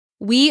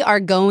We are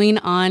going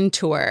on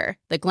tour.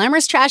 The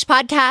Glamorous Trash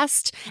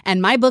podcast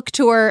and my book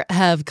tour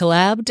have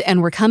collabed,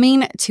 and we're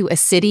coming to a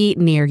city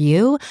near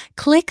you.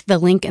 Click the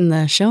link in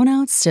the show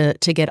notes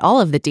to get all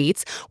of the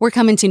deets. We're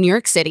coming to New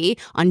York City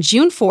on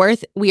June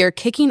 4th. We are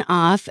kicking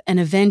off an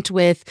event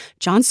with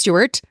Jon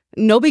Stewart.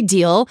 No big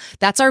deal.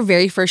 That's our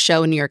very first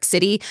show in New York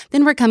City.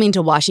 Then we're coming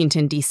to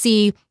Washington,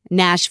 D.C.,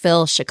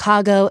 Nashville,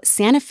 Chicago,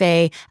 Santa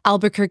Fe,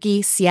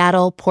 Albuquerque,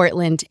 Seattle,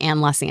 Portland,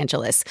 and Los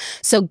Angeles.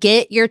 So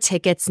get your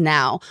tickets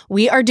now.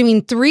 We are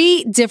doing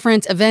 3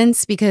 different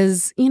events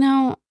because,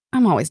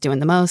 I'm always doing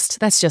the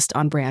most. That's just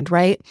on brand,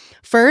 right?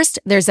 First,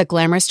 there's a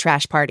Glamorous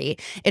Trash Party.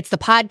 It's the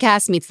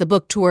podcast meets the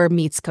book tour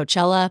meets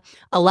Coachella,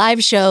 a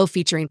live show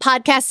featuring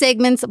podcast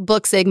segments,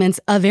 book segments,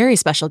 a very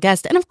special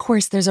guest, and of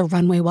course, there's a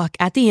runway walk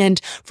at the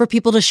end for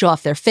people to show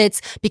off their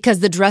fits because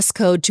the dress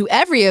code to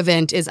every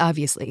event is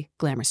obviously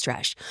Glamorous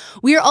Trash.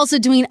 We are also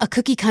doing a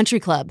cookie country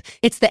club.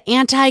 It's the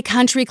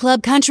anti-country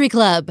club country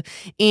club,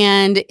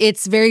 and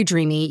it's very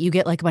dreamy. You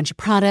get like a bunch of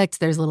products,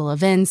 there's little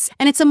events,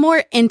 and it's a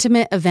more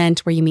intimate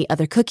event where you meet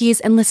other cookies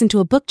and listen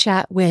to a book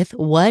chat with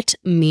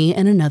me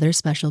and another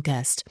special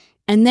guest.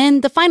 And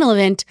then the final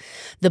event,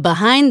 the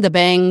Behind the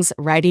Bangs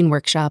writing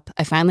workshop.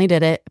 I finally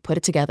did it,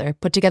 put together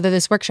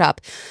this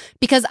workshop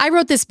because I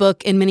wrote this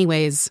book in many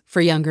ways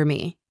for younger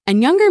me.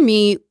 And younger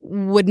me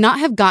would not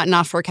have gotten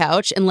off her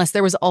couch unless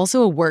there was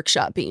also a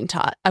workshop being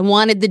taught. I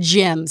wanted the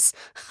gyms.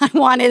 I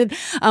wanted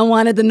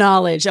the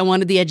knowledge. I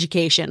wanted the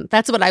education.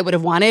 That's what I would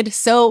have wanted.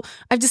 So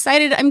I've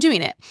decided I'm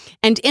doing it.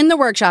 And in the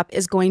workshop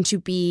is going to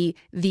be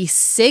the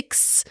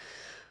 6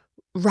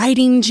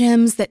 writing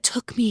gems that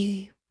took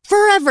me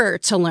forever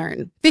to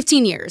learn.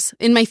 15 years.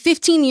 In my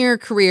 15-year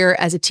career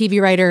as a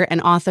TV writer and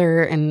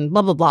author and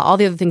blah, blah, blah, all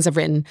the other things I've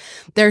written,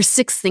 there are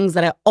 6 things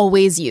that I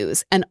always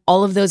use, and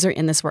all of those are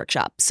in this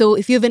workshop. So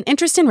if you have an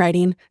interest in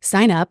writing,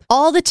 sign up.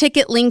 All the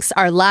ticket links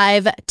are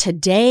live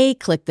today.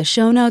 Click the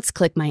show notes,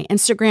 click my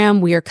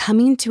Instagram. We are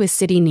coming to a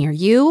city near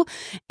you,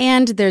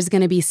 and there's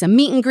going to be some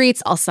meet and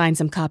greets. I'll sign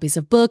some copies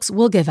of books.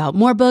 We'll give out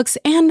more books,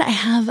 and I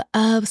have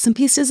some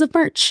pieces of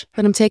merch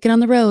that I'm taking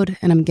on the road,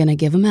 and I'm going to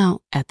give them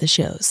out at the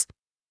shows.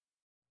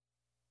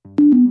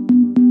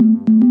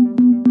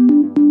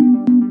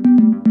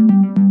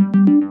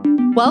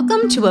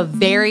 Welcome to a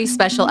very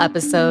special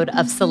episode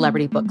of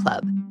Celebrity Book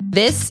Club.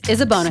 This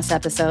is a bonus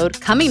episode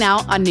coming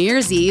out on New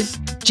Year's Eve,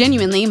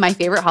 genuinely my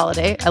favorite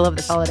holiday. I love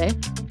this holiday.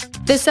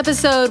 This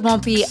episode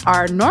won't be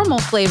our normal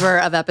flavor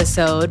of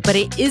episode, but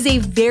it is a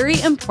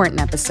very important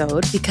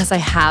episode because I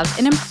have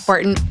an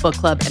important book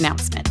club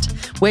announcement,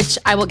 which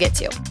I will get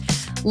to.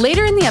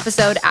 Later in the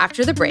episode,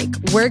 after the break,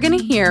 we're going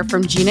to hear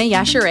from Gina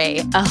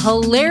Yashere, a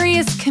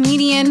hilarious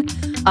comedian,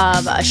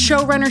 a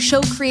showrunner, show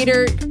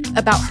creator,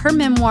 about her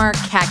memoir,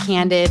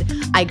 Cat-Candid.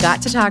 I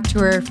got to talk to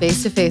her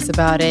face-to-face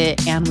about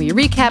it, and we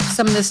recapped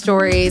some of the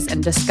stories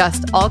and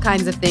discussed all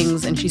kinds of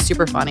things, and she's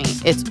super funny.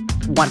 It's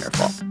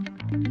wonderful.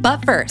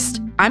 But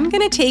first, I'm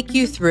going to take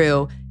you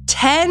through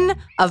 10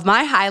 of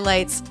my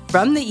highlights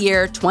from the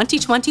year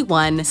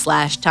 2021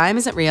 / time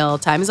isn't real,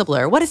 time is a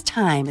blur. What is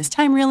time? Is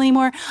time real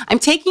anymore? I'm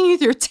taking you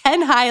through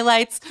 10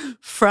 highlights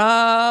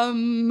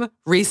from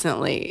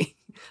recently.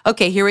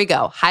 Okay, here we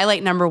go.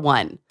 Highlight number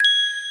 1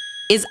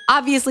 is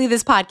obviously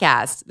this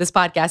podcast. This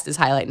podcast is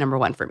highlight number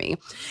 1 for me.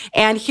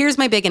 And here's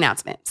my big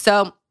announcement.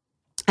 So,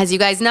 as you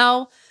guys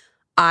know,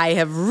 I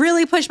have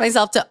really pushed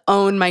myself to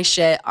own my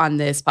shit on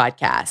this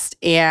podcast.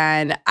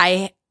 And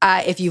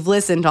if you've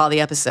listened to all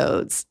the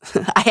episodes,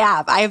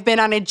 I have been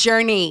on a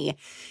journey.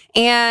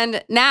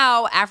 And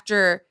now,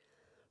 after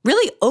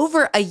really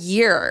over a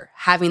year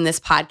having this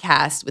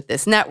podcast with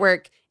this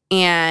network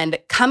and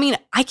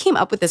I came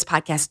up with this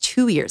podcast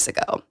 2 years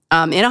ago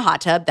in a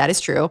hot tub. That is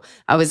true.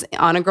 I was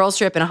on a girls'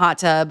 trip in a hot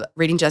tub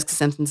reading Jessica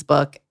Simpson's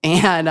book,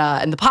 and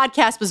the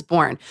podcast was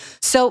born.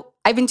 So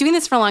I've been doing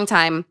this for a long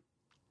time.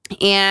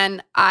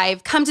 And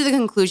I've come to the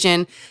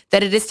conclusion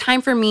that it is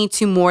time for me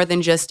to more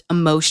than just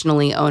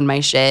emotionally own my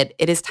shit.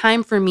 It is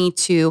time for me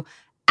to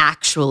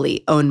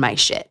actually own my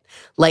shit.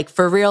 Like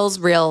for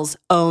reals,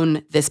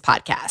 own this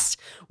podcast,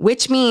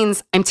 which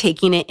means I'm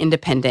taking it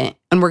independent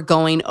and we're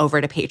going over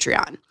to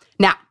Patreon.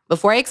 Now,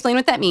 before I explain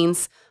what that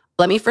means,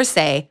 let me first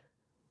say,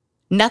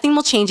 nothing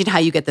will change in how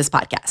you get this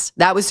podcast.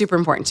 That was super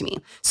important to me.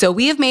 So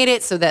we have made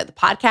it so that the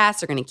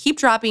podcasts are going to keep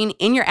dropping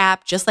in your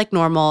app just like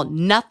normal.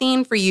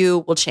 Nothing for you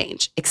will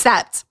change,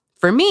 except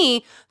for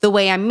me, the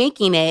way I'm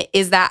making it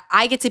is that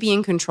I get to be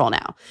in control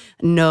now.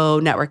 No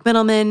network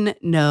middlemen,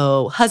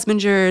 no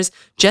husbanders,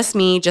 just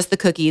me, just the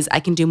cookies. I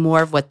can do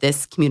more of what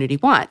this community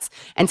wants.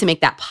 And to make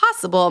that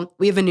possible,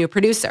 we have a new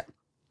producer.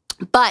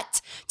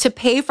 But to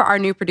pay for our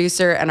new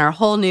producer and our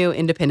whole new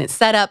independent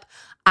setup,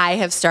 I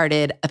have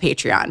started a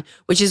Patreon,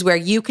 which is where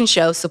you can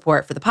show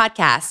support for the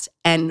podcast.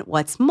 And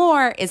what's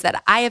more is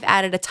that I have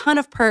added a ton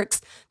of perks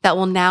that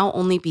will now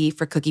only be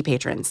for cookie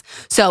patrons.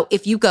 So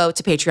if you go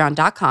to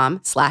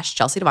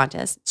patreon.com/Chelsea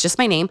Devontes, it's just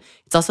my name.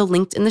 It's also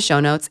linked in the show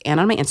notes and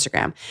on my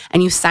Instagram.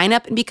 And you sign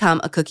up and become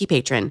a cookie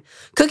patron.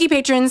 Cookie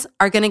patrons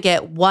are going to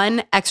get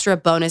 1 extra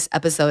bonus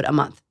episode a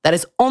month. That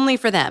is only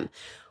for them.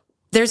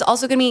 There's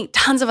also going to be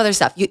tons of other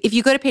stuff. If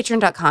you go to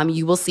patreon.com,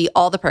 you will see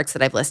all the perks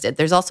that I've listed.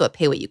 There's also a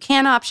pay what you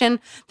can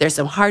option. There's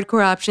some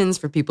hardcore options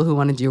for people who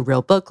want to do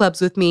real book clubs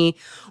with me.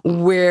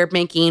 We're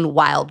making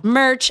wild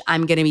merch.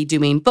 I'm going to be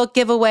doing book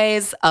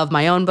giveaways of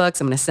my own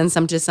books. I'm going to send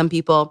some to some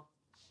people.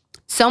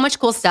 So much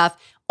cool stuff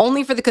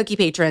only for the cookie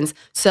patrons.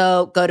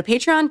 So go to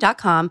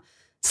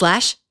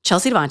patreon.com/Chelsea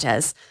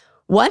Devantez.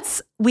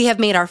 Once we have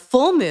made our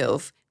full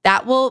move,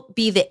 that will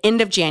be the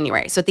end of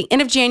January. So at the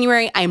end of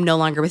January, I am no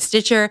longer with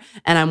Stitcher,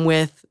 and I'm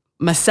with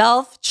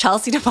myself,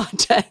 Chelsea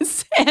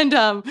Devantez.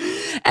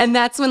 And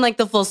that's when like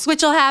the full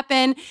switch will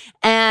happen.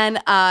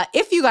 And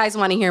if you guys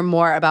want to hear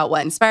more about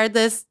what inspired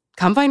this,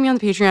 come find me on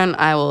the Patreon.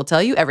 I will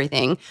tell you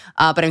everything.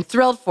 But I'm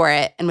thrilled for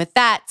it. And with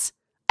that,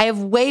 I have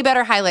way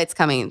better highlights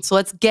coming. So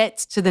let's get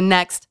to the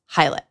next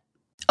highlight.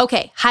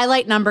 Okay,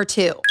 highlight number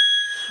 2.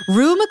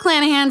 Rue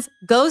McClanahan's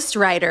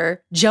ghostwriter,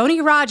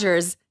 Joni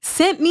Rogers,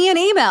 sent me an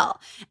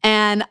email,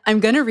 and I'm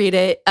going to read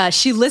it.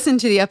 She listened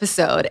to the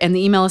episode, and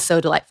the email is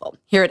so delightful.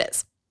 Here it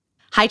is.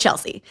 Hi,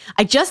 Chelsea.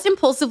 I just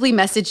impulsively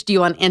messaged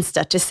you on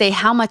Insta to say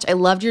how much I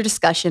loved your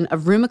discussion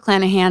of Rue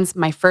McClanahan's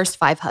My First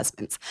 5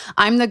 Husbands.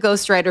 I'm the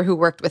ghostwriter who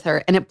worked with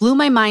her, and it blew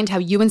my mind how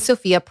you and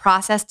Sophia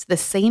processed the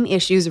same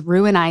issues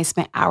Rue and I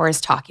spent hours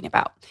talking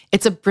about.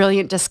 It's a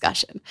brilliant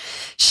discussion.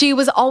 She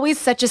was always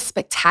such a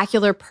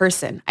spectacular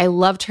person. I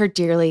loved her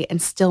dearly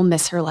and still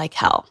miss her like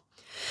hell.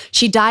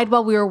 She died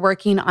while we were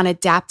working on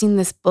adapting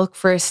this book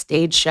for a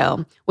stage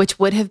show, which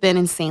would have been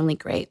insanely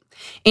great.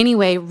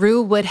 Anyway,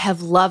 Rue would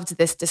have loved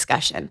this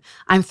discussion.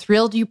 I'm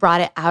thrilled you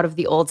brought it out of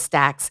the old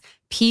stacks.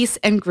 Peace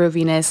and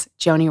grooviness,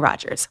 Joni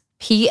Rogers.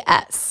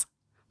 P.S.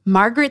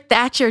 Margaret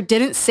Thatcher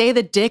didn't say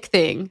the dick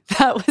thing.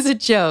 That was a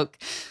joke.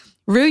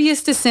 Rue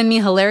used to send me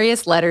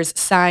hilarious letters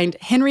signed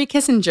Henry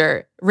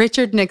Kissinger,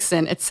 Richard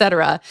Nixon,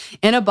 etc.,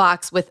 in a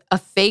box with a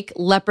fake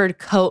leopard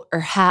coat or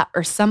hat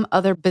or some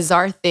other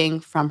bizarre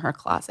thing from her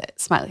closet.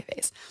 Smiley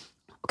face.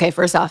 Okay,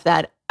 first off,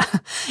 that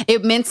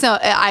it meant so.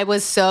 I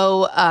was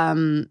so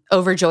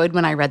overjoyed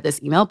when I read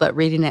this email, but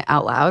reading it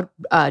out loud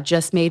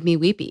just made me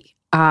weepy.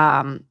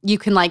 You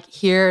can like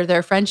hear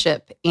their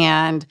friendship,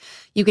 and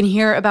you can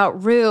hear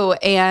about Rue,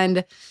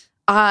 and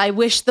I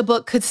wish the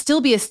book could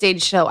still be a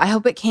stage show. I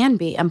hope it can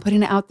be. I'm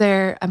putting it out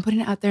there. I'm putting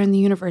it out there in the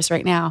universe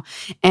right now.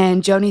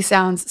 And Joni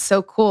sounds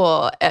so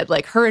cool at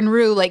like her and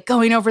Rue like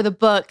going over the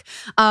book.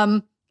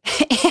 And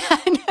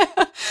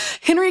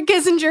Henry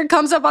Kissinger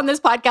comes up on this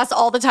podcast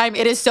all the time.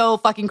 It is so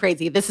fucking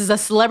crazy. This is a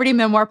celebrity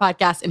memoir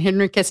podcast, and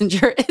Henry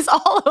Kissinger is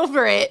all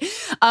over it.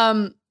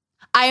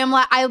 I'm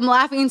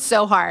laughing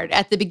so hard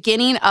at the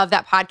beginning of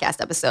that podcast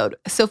episode.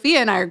 Sophia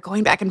and I are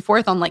going back and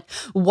forth on like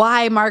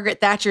why Margaret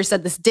Thatcher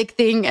said this dick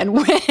thing and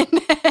when.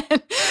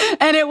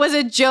 And it was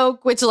a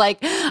joke, which like,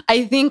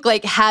 I think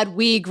like had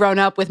we grown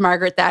up with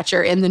Margaret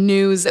Thatcher in the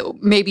news, it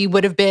maybe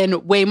would have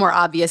been way more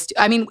obvious.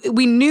 I mean,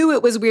 we knew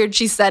it was weird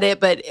she said it,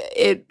 but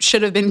it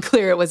should have been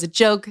clear it was a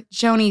joke.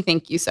 Joni,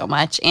 thank you so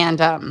much. And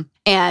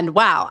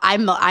wow,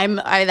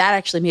 that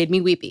actually made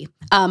me weepy.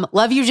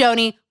 Love you,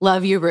 Joni.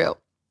 Love you, Rue.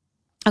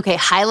 Okay,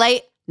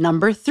 highlight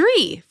number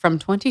 3 from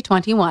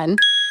 2021.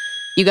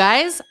 You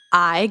guys,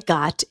 I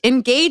got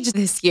engaged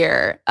this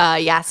year.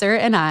 Yasser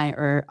and I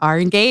are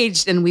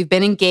engaged, and we've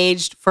been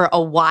engaged for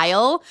a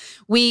while.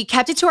 We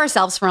kept it to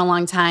ourselves for a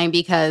long time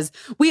because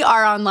we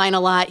are online a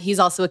lot. He's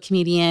also a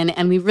comedian,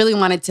 and we really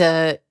wanted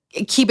to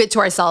keep it to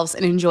ourselves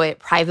and enjoy it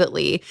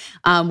privately,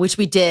 which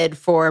we did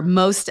for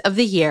most of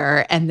the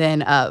year. And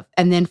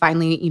then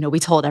finally, we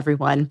told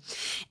everyone,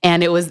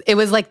 and it was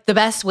like the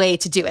best way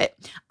to do it.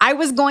 I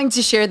was going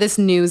to share this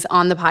news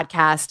on the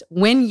podcast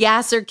when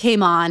Yasser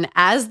came on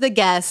as the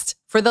guest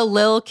for the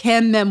Lil'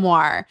 Kim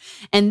memoir.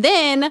 And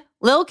then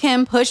Lil'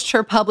 Kim pushed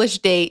her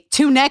published date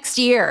to next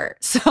year.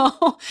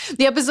 So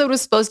the episode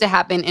was supposed to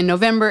happen in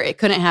November. It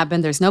couldn't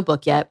happen. There's no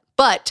book yet.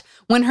 But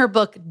when her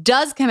book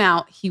does come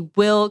out, he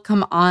will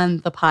come on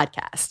the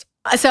podcast.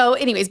 So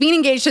anyways, being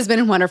engaged has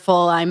been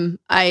wonderful. I'm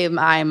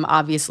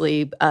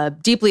obviously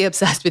deeply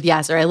obsessed with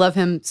Yasser. I love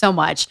him so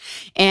much.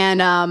 And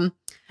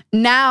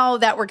now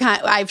that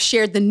I've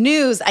shared the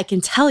news, I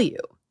can tell you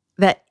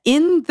that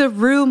in the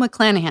Rue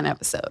McClanahan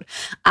episode,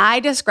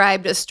 I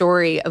described a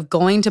story of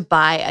going to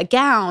buy a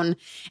gown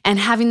and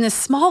having this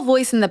small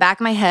voice in the back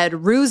of my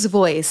head, Rue's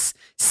voice,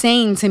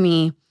 saying to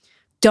me,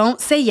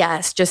 don't say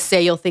yes, just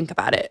say you'll think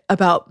about it,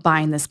 about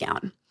buying this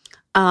gown.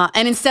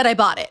 And instead I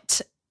bought it.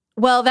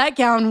 Well, that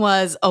gown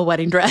was a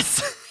wedding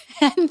dress.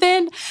 And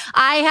then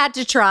I had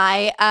to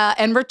try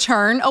and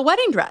return a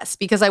wedding dress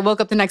because I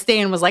woke up the next day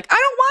and was like, I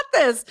don't want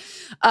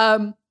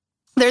this.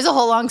 There's a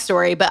whole long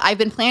story, but I've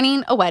been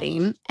planning a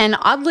wedding, and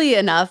oddly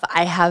enough,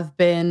 I have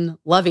been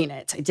loving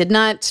it. I did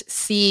not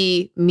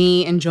see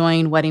me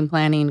enjoying wedding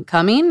planning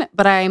coming,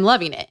 but I'm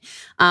loving it.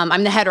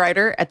 I'm the head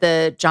writer at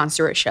the Jon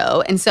Stewart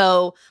Show, and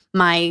so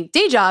my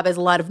day job is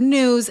a lot of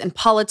news and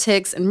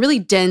politics and really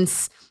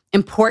dense,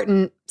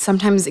 important,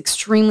 sometimes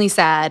extremely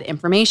sad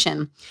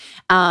information.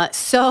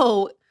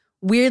 So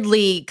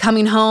weirdly,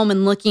 coming home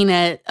and looking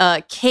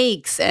at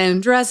cakes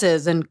and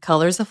dresses and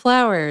colors of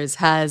flowers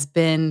has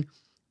been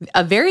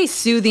a very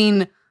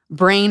soothing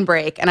brain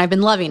break, and I've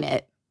been loving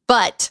it.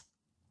 But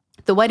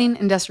the wedding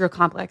industrial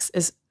complex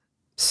is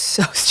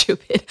so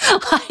stupid.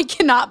 I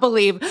cannot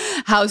believe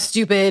how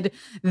stupid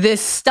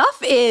this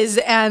stuff is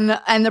and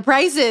the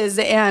prices.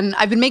 And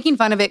I've been making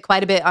fun of it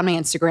quite a bit on my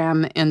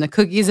Instagram, and the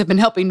cookies have been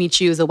helping me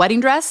choose a wedding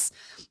dress.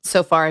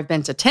 So far, I've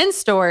been to 10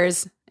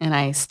 stores and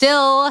I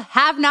still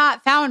have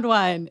not found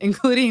one,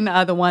 including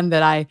the one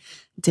that I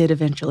did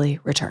eventually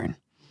return.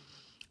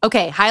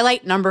 Okay,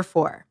 highlight number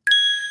 4.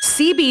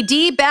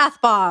 CBD bath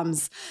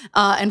bombs.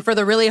 And for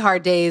the really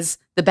hard days,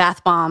 the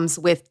bath bombs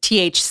with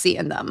THC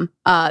in them.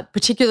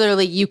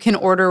 Particularly, you can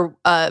order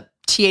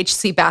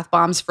THC bath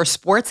bombs for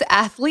sports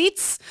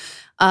athletes.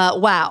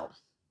 Wow.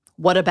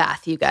 What a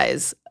bath, you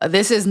guys.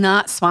 This is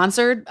not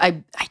sponsored.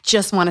 I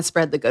just want to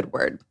spread the good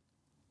word.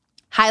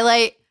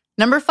 Highlight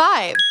number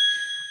 5.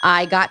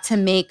 I got to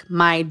make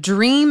my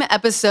dream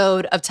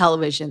episode of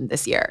television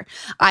this year.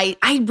 I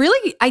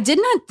did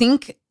not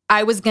think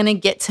I was going to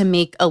get to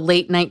make a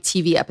late night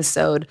TV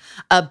episode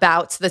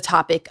about the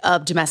topic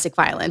of domestic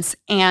violence.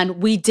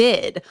 And we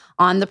did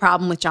on The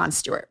Problem with Jon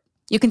Stewart.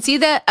 You can see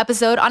the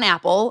episode on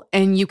Apple,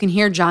 and you can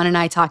hear John and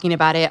I talking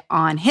about it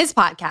on his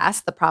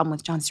podcast, The Problem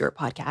with Jon Stewart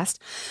podcast.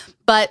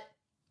 But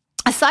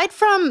aside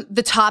from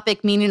the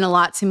topic meaning a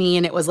lot to me,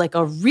 and it was like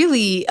a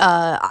really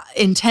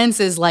intense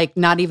is like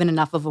not even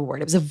enough of a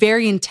word. It was a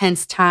very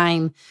intense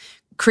time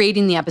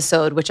creating the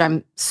episode, which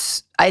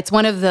it's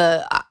one of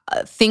the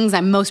things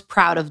I'm most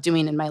proud of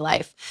doing in my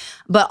life.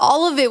 But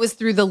all of it was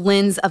through the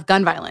lens of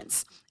gun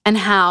violence and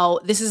how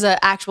this is an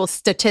actual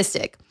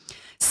statistic.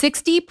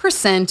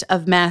 60%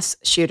 of mass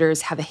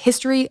shooters have a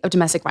history of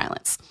domestic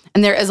violence.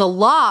 And there is a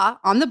law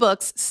on the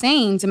books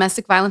saying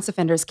domestic violence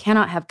offenders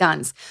cannot have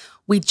guns.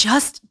 We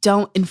just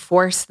don't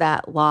enforce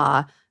that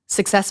law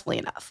successfully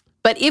enough.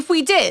 But if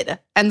we did,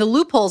 and the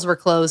loopholes were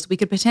closed, we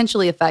could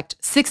potentially affect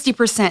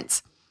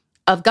 60%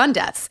 of gun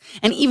deaths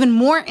and even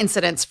more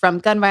incidents from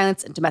gun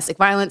violence and domestic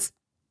violence.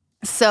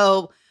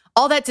 So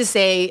all that to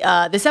say,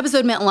 this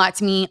episode meant a lot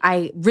to me.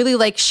 I really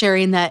like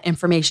sharing that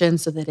information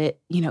so that it,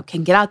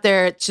 can get out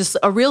there. It's just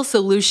a real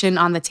solution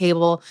on the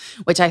table,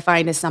 which I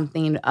find is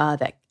something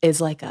that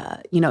is like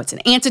it's an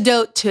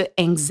antidote to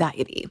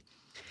anxiety.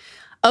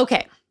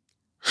 Okay.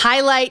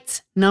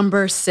 Highlight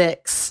number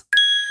 6.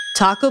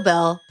 Taco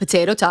Bell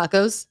potato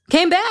tacos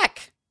came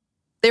back.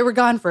 They were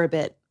gone for a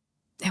bit.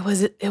 It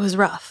was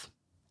rough.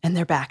 And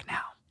they're back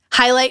now.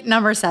 Highlight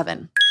number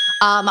 7.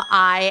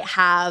 I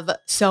have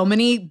so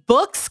many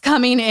books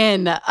coming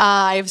in.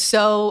 I have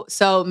so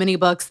many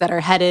books that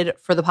are headed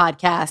for the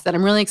podcast that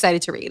I'm really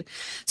excited to read.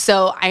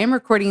 So I am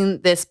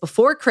recording this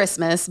before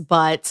Christmas,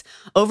 but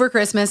over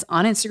Christmas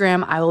on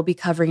Instagram, I will be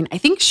covering, I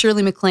think,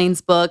 Shirley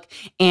MacLaine's book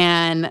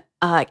and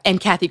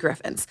Kathy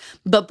Griffin's.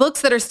 But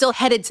books that are still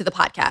headed to the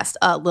podcast,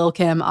 Lil'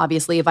 Kim,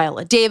 obviously,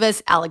 Viola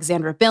Davis,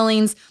 Alexandra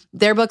Billings,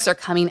 their books are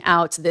coming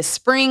out this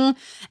spring.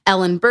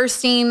 Ellen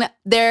Burstyn,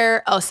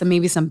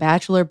 maybe some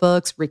Bachelor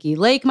books. Ricky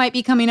Lake might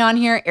be coming on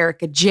here.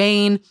 Erica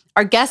Jane.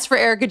 Our guest for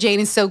Erica Jane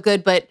is so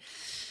good, but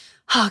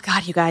oh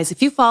God, you guys,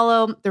 if you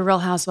follow The Real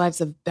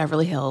Housewives of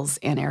Beverly Hills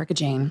and Erica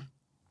Jane,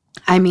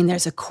 I mean,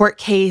 there's a court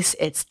case.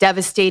 It's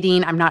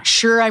devastating. I'm not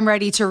sure I'm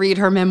ready to read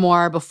her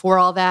memoir before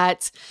all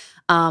that.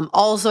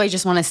 Also, I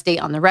just want to state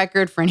on the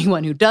record for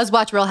anyone who does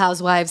watch Real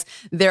Housewives,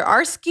 there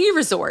are ski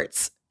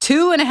resorts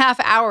 2.5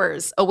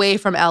 hours away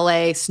from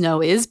LA.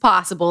 Snow is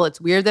possible. It's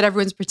weird that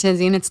everyone's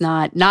pretending it's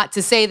not. Not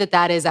to say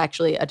that is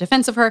actually a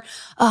defense of her.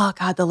 Oh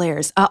God, the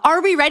layers.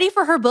 Are we ready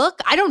for her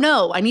book? I don't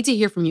know. I need to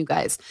hear from you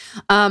guys.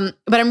 But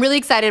I'm really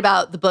excited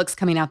about the books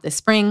coming out this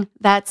spring.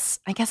 I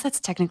guess that's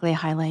technically a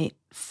highlight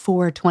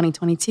for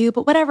 2022,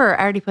 but whatever.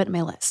 I already put it in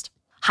my list.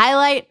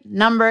 Highlight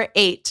number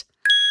 8.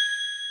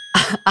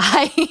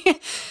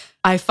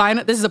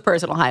 This is a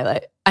personal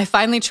highlight. I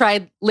finally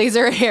tried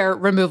laser hair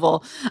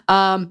removal.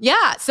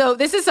 So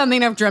this is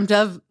something I've dreamt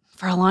of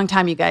for a long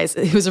time, you guys.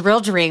 It was a real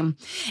dream.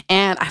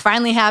 And I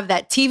finally have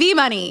that TV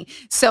money.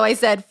 So I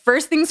said,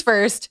 first things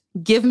first,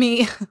 give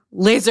me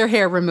laser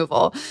hair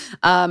removal.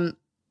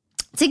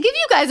 To give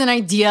you guys an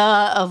idea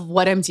of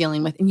what I'm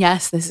dealing with. And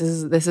yes, this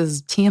is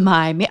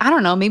TMI. I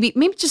don't know, maybe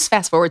just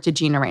fast forward to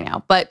Gina right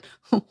now. But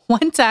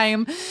one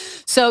time,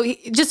 so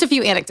just a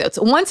few anecdotes.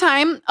 One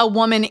time, a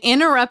woman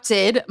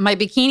interrupted my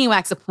bikini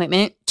wax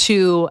appointment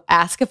to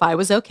ask if I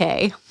was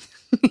okay.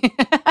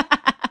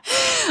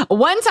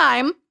 One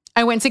time,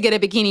 I went to get a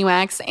bikini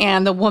wax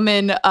and the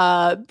woman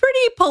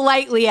pretty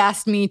politely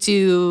asked me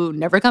to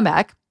never come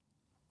back.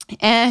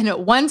 And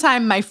one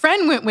time my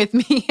friend went with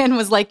me and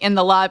was like in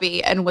the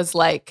lobby and was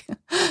like,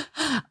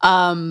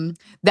 the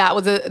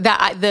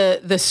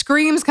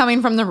screams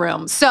coming from the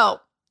room.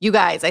 So you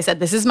guys, I said,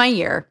 this is my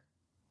year.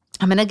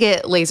 I'm going to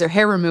get laser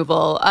hair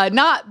removal,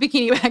 not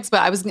bikini wax,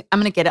 but I'm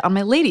going to get it on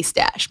my lady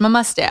stash, my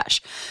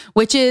mustache,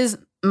 which is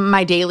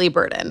my daily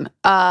burden.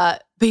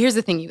 But here's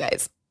the thing, you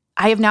guys,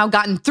 I have now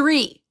gotten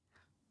three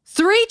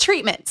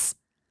treatments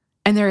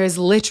and there is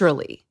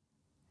literally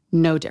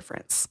no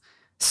difference.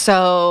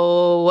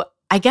 So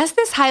I guess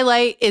this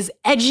highlight is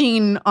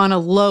edging on a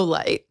low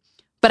light,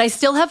 But I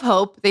still have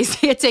hope. They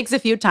say it takes a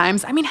few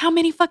times. I mean, how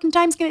many fucking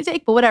times can it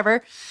take? But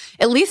whatever.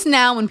 At least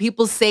now when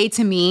people say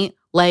to me,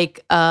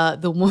 like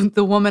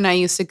the woman I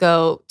used to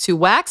go to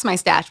wax my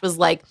stash was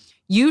like,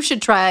 you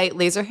should try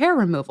laser hair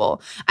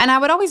removal. And I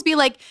would always be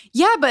like,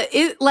 yeah, but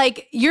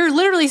you're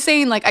literally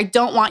saying like, I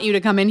don't want you to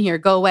come in here,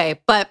 go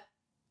away. But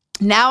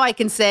now I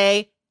can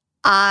say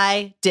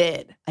I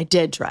did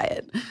try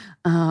it.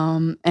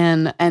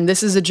 And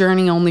this is a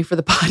journey only for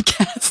the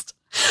podcast.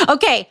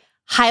 Okay.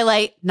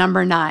 Highlight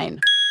number 9.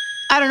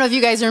 I don't know if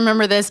you guys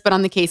remember this, but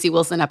on the Casey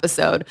Wilson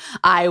episode,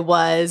 I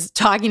was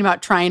talking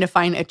about trying to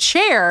find a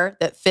chair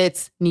that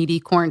fits needy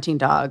quarantine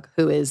dog,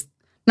 who is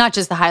not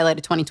just the highlight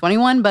of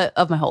 2021, but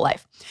of my whole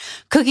life.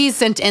 Cookies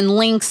sent in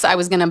links. I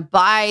was going to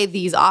buy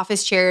these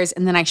office chairs.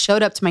 And then I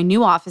showed up to my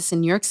new office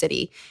in New York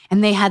City,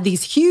 and they had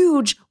these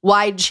huge,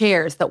 wide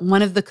chairs that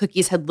one of the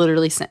cookies had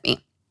literally sent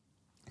me.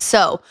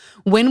 So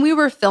when we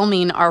were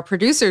filming our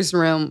producer's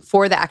room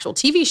for the actual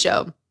TV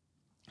show,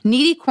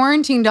 Needy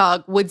Quarantine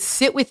Dog would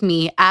sit with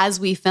me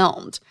as we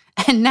filmed.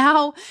 And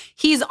now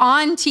he's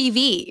on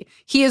TV.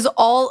 He is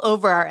all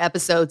over our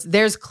episodes.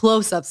 There's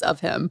close-ups of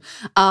him.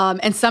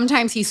 And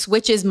sometimes he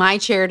switches my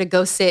chair to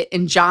go sit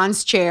in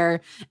John's chair.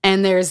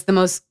 And there's the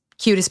most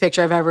cutest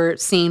picture I've ever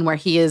seen where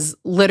he is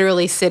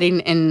literally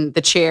sitting in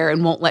the chair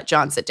and won't let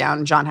John sit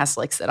down. John has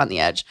to like sit on the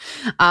edge.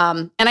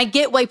 And I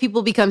get why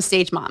people become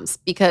stage moms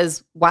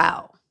because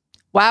wow,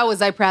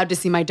 was I proud to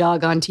see my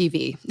dog on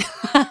TV.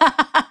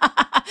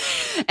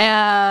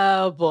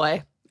 Oh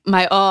boy.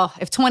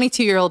 If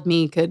 22-year-old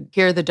me could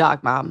hear the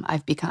dog mom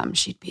I've become,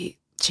 she'd be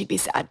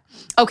sad.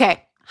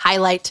 Okay.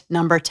 Highlight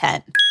number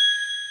 10.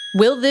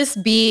 Will this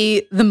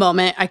be the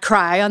moment I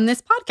cry on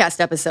this podcast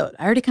episode?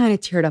 I already kind of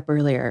teared up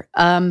earlier.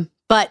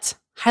 But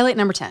highlight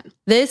number 10.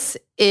 This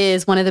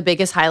is one of the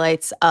biggest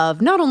highlights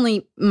of not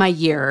only my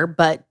year,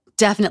 but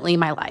definitely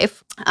my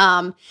life.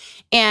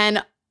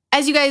 And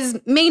as you guys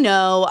may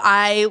know,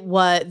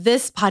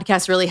 this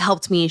podcast really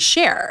helped me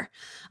share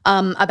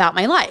about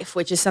my life,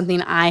 which is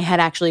something I had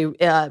actually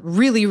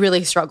really,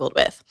 really struggled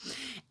with.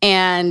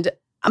 And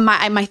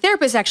my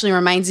therapist actually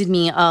reminded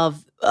me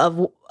of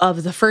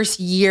the first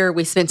year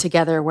we spent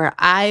together where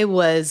I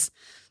was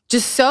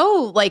just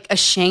so like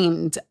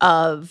ashamed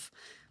of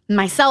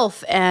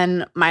myself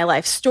and my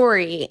life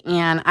story.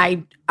 And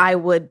I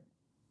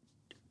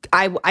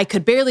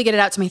could barely get it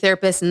out to my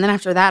therapist. And then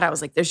after that, I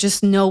was like, there's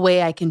just no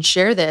way I can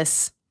share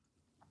this.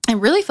 It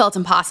really felt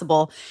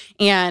impossible.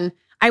 And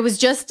I was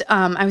just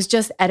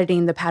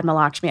editing the Padma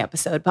Lakshmi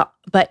episode,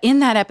 but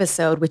in that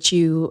episode, which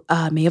you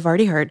may have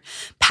already heard,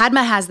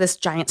 Padma has this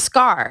giant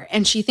scar,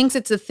 and she thinks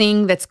it's a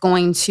thing that's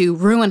going to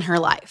ruin her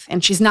life,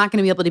 and she's not going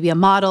to be able to be a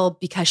model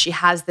because she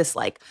has this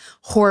like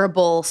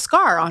horrible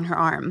scar on her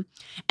arm,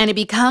 and it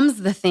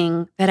becomes the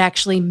thing that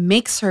actually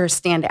makes her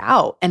stand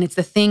out, and it's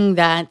the thing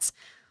that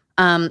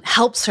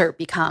helps her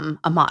become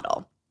a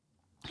model.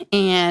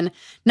 And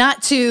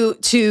not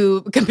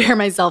to compare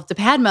myself to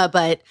Padma,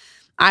 but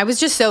I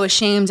was just so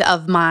ashamed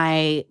of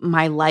my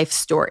life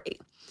story.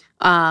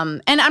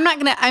 And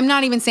I'm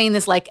not even saying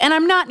this like, and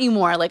I'm not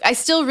anymore. Like I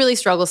still really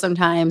struggle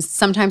sometimes.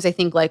 Sometimes I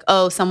think like,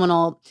 oh, someone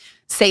will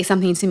say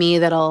something to me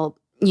that'll,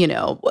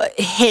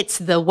 hit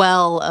the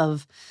well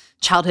of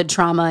childhood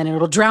trauma and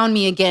it'll drown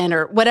me again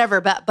or whatever.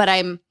 But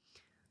I'm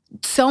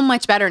so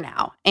much better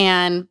now.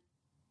 And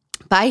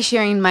by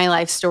sharing my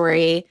life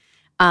story,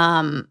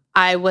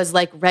 I was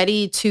like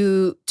ready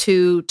to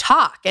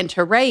talk and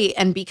to write.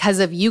 And because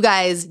of you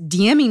guys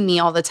DMing me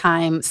all the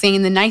time,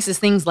 saying the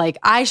nicest things like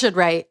I should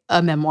write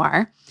a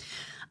memoir,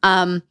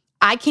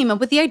 I came up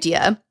with the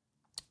idea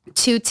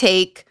to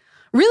take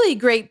really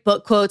great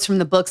book quotes from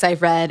the books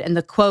I've read and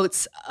the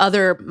quotes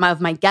other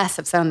of my guests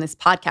have said on this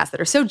podcast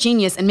that are so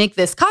genius and make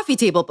this coffee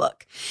table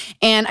book.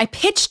 And I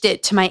pitched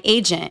it to my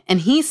agent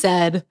and he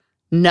said,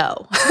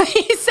 no.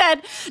 He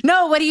said,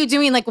 no, what are you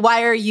doing? Like,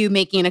 why are you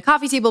making a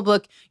coffee table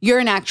book? You're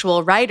an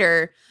actual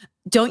writer.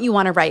 Don't you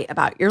want to write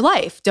about your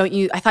life?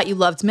 I thought you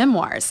loved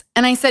memoirs.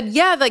 And I said,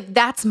 yeah, like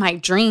that's my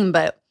dream,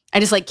 but I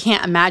just like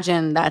can't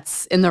imagine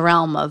that's in the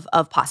realm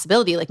of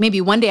possibility. Like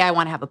maybe one day I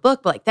want to have a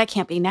book, but like that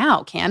can't be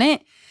now, can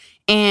it?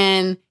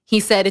 And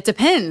he said, it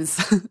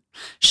depends.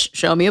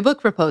 Show me a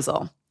book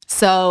proposal.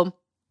 So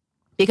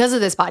because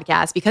of this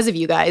podcast, because of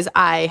you guys,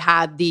 I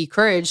had the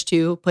courage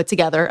to put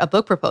together a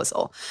book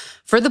proposal.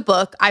 For the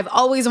book, I've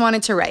always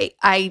wanted to write.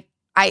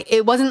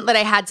 It wasn't that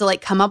I had to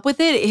like come up with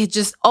it. It had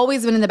just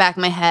always been in the back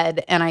of my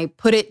head, and I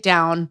put it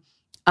down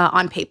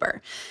on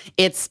paper.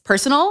 It's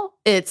personal.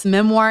 It's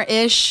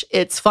memoir-ish.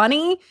 It's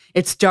funny.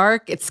 It's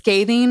dark. It's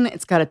scathing.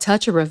 It's got a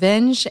touch of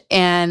revenge,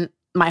 and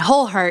my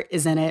whole heart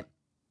is in it.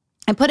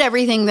 I put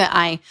everything that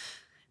I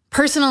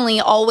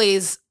personally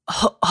always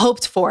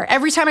hoped for.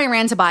 Every time I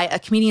ran to buy a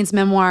comedian's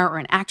memoir or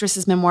an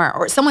actress's memoir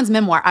or someone's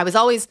memoir, I was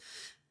always,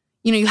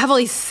 you have all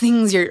these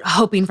things you're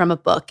hoping from a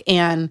book.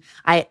 And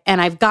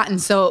I've gotten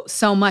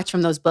so much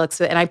from those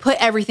books. And I put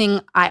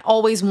everything I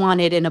always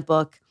wanted in a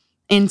book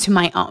into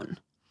my own.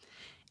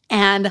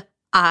 And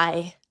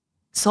I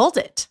sold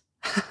it.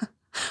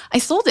 I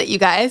sold it, you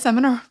guys. I'm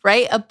going to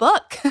write a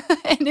book.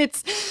 And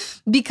it's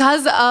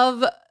because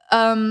of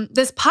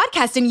this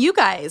podcast and you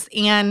guys.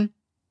 And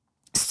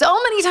so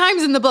many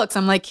times in the books,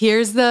 I'm like,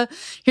 here's the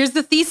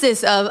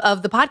thesis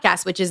of the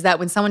podcast, which is that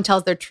when someone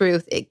tells their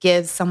truth, it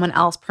gives someone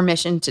else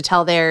permission to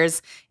tell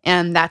theirs.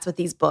 And that's what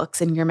these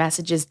books and your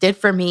messages did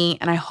for me.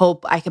 And I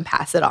hope I can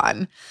pass it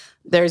on.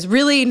 There's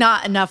really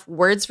not enough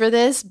words for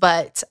this,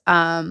 but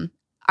I'm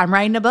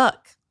writing a book.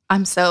 I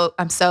don't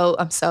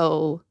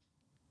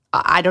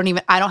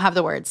have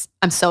the words.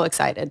 I'm so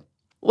excited.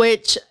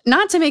 Which,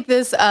 not to make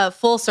this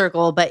full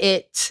circle, but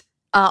it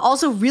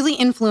also really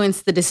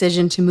influenced the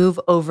decision to move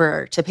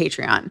over to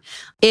Patreon.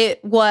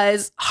 It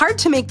was hard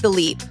to make the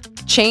leap.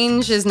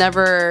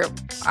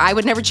 I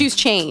would never choose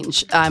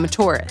change. I'm a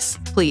Taurus,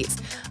 please.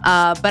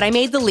 But I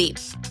made the leap,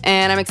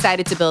 and I'm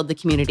excited to build the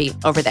community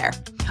over there.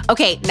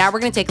 Okay, now we're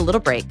going to take a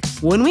little break.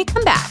 When we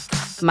come back,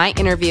 my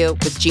interview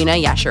with Gina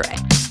Yashere.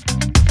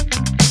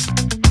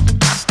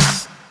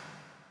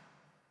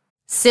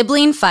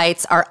 Sibling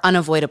fights are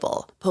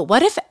unavoidable, but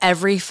what if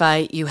every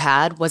fight you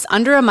had was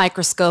under a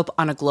microscope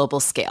on a global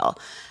scale?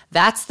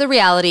 That's the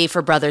reality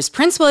for brothers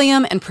Prince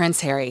William and Prince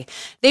Harry.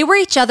 They were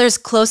each other's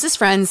closest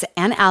friends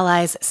and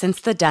allies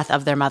since the death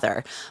of their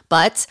mother.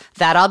 But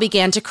that all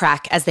began to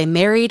crack as they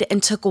married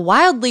and took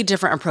wildly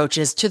different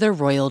approaches to their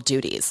royal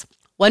duties.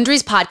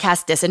 Wondery's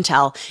podcast Dis and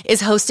Tell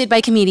is hosted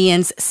by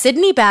comedians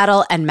Sydney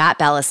Battle and Matt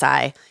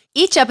Belisai.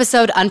 Each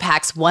episode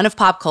unpacks one of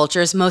pop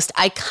culture's most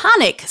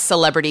iconic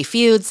celebrity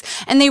feuds,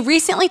 and they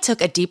recently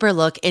took a deeper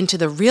look into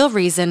the real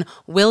reason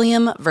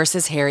William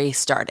versus Harry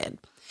started.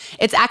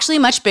 It's actually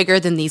much bigger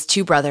than these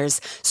two brothers,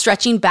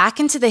 stretching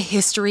back into the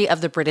history of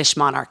the British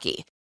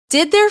monarchy.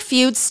 Did their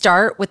feud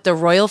start with the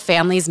royal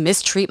family's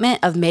mistreatment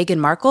of Meghan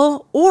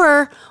Markle,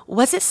 or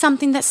was it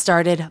something that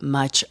started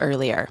much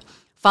earlier?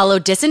 Follow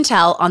Dis and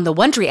Tell on the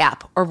Wondery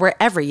app or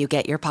wherever you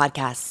get your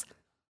podcasts.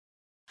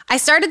 I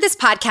started this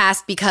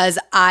podcast because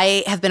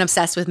I have been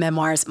obsessed with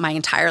memoirs my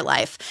entire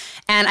life.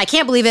 And I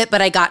can't believe it,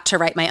 but I got to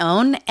write my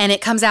own. And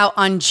it comes out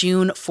on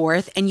June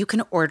 4th, and you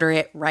can order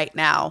it right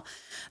now.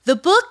 The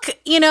book,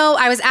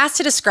 I was asked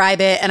to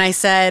describe it, and I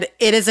said,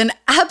 it is an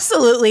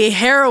absolutely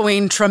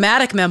harrowing,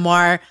 traumatic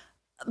memoir,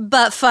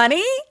 but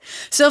funny.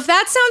 So if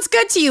that sounds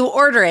good to you,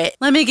 order it.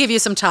 Let me give you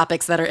some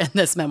topics that are in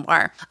this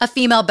memoir. A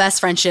female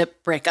best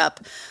friendship breakup.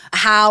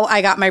 How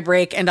I got my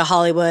break into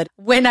Hollywood.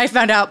 When I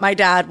found out my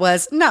dad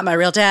was not my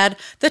real dad.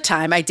 The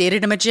time I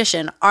dated a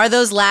magician. Are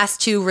those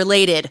last two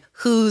related?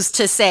 Who's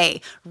to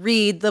say?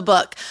 Read the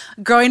book.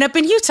 Growing up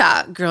in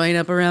Utah. Growing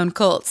up around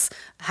cults.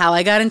 How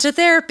I got into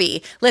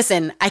therapy.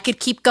 Listen, I could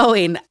keep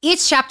going.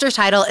 Each chapter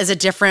title is a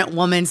different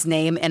woman's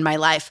name in my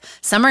life.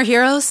 Some are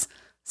heroes.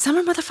 Some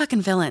are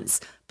motherfucking villains.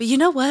 But you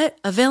know what?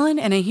 A villain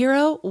and a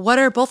hero, what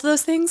are both of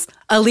those things?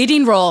 A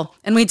leading role.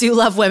 And we do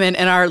love women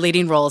in our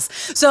leading roles.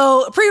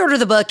 So pre-order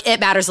the book. It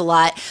matters a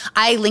lot.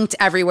 I linked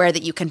everywhere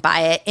that you can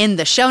buy it in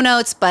the show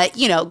notes, but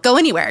go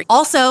anywhere.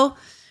 Also,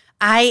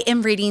 I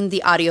am reading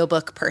the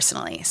audiobook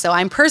personally. So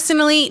I'm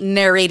personally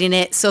narrating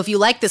it. So if you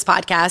like this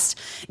podcast,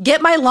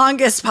 get my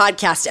longest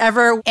podcast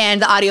ever.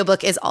 And the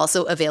audiobook is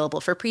also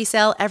available for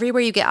pre-sale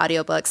everywhere you get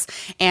audiobooks.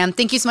 And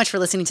thank you so much for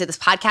listening to this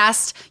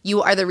podcast.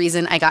 You are the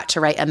reason I got to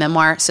write a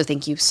memoir. So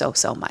thank you so,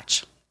 so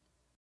much.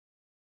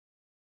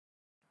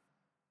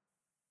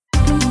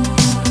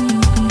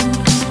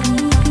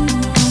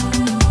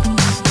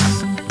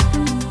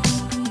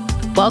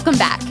 Welcome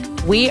back.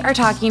 We are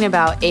talking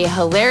about a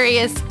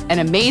hilarious and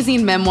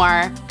amazing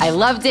memoir. I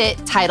loved it,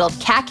 titled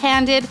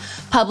Cack-Handed,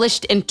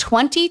 published in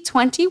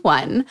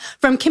 2021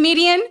 from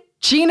comedian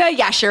Gina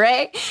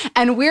Yashere.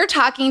 And we're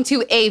talking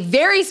to a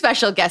very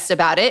special guest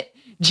about it,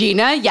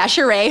 Gina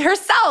Yashere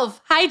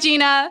herself. Hi,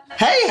 Gina.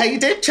 Hey, how you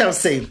doing,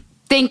 Chelsea?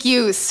 Thank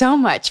you so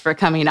much for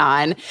coming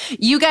on.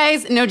 You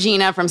guys know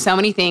Gina from so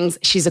many things.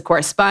 She's a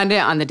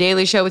correspondent on The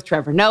Daily Show with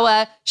Trevor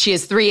Noah. She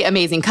has 3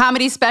 amazing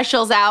comedy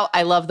specials out.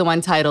 I love the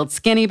one titled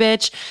Skinny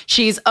Bitch.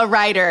 She's a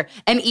writer,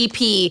 an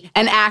EP,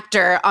 an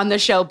actor on the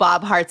show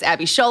Bob Hart's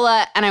Abby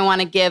Shola. And I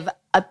want to give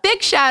a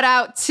big shout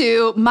out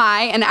to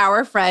my and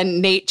our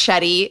friend Nate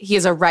Chetty. He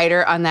is a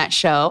writer on that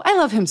show. I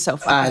love him so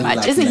fucking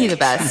much. Isn't he the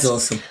best? He's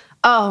awesome.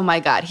 Oh my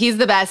God, he's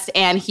the best.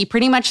 And he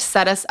pretty much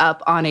set us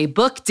up on a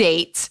book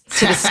date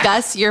to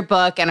discuss your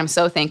book. And I'm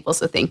so thankful.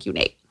 So thank you,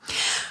 Nate.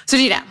 So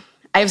Gina,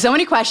 I have so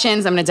many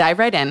questions. I'm going to dive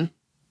right in.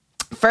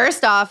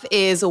 First off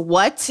is,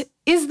 what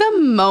is the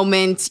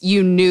moment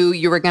you knew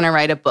you were going to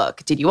write a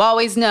book? Did you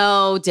always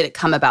know? Did it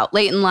come about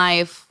late in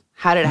life?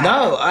 How did it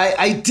happen? No,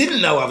 I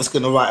didn't know I was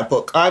going to write a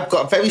book. I've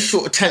got a very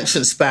short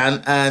attention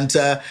span, and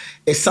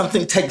if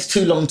something takes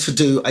too long to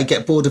do, I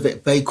get bored of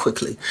it very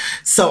quickly.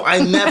 So I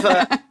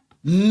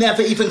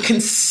never even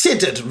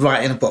considered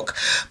writing a book.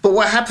 But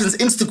what happens,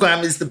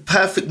 Instagram is the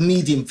perfect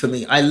medium for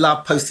me. I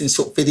love posting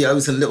short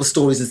videos and little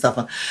stories and stuff.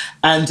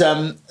 And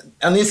on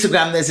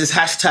Instagram, there's this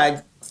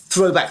hashtag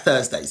Throwback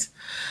Thursdays.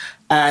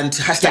 And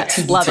hashtag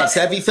TBT.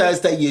 So every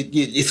Thursday,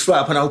 you throw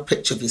up an old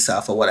picture of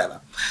yourself or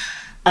whatever.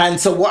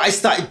 And so what I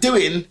started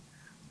doing,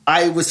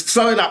 I was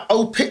throwing up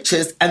old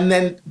pictures and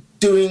then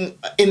doing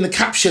in the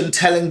caption,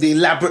 telling the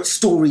elaborate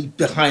story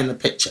behind the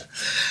picture.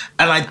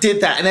 And I did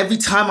that. And every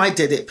time I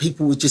did it,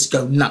 people would just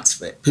go nuts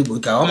for it. People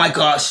would go, oh my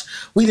gosh,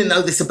 we didn't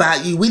know this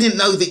about you. We didn't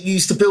know that you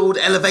used to build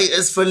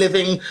elevators for a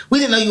living. We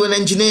didn't know you were an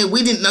engineer.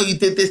 We didn't know you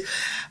did this.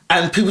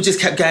 And people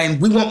just kept going,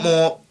 we want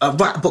more.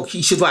 Write a book.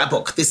 You should write a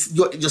book.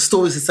 Your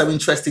stories are so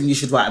interesting. You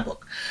should write a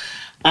book.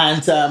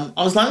 And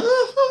I was like,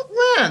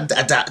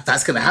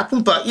 that's going to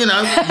happen. But, you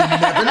know, you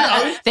never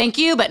know. Thank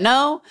you, but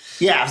no.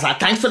 Yeah, I was like,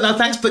 thanks, but no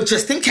thanks. But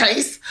just in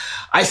case,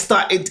 I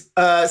started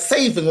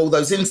saving all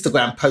those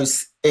Instagram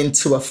posts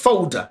into a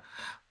folder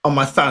on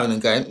my phone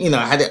and going, you know,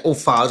 I had it all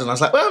filed. And I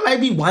was like, well,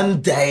 maybe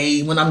one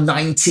day when I'm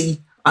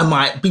 90, I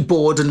might be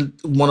bored and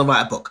want to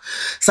write a book.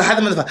 So I had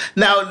them in the phone.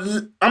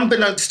 Now,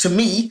 unbeknownst to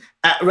me,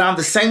 at around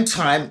the same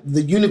time,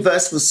 the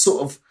universe was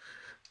sort of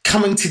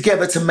coming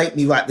together to make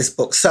me write this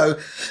book. So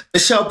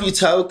Michelle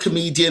Buteau,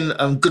 comedian,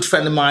 good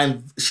friend of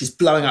mine, she's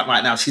blowing up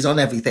right now. She's on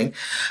everything.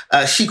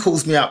 She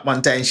calls me up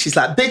one day and she's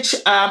like, bitch,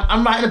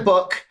 I'm writing a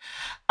book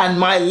and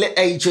my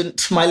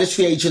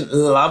literary agent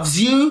loves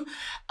you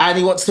and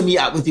he wants to meet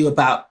up with you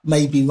about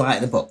maybe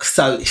writing a book.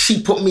 So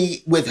she put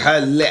me with her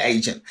lit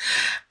agent.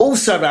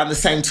 Also around the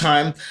same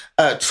time,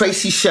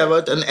 Tracy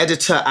Sherrod, an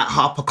editor at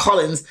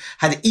HarperCollins,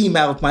 had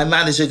emailed my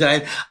manager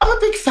going, I'm a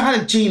big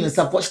fan of Gina's.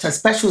 I've watched her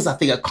specials. I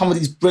think her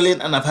comedy's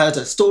brilliant and I've heard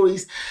her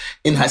stories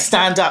in her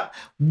stand-up.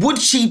 Would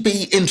she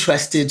be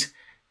interested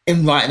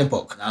in writing a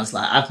book? And I was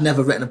like, I've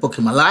never written a book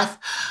in my life.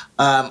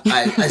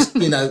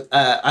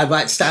 I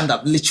write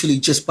stand-up literally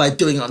just by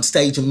doing it on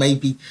stage and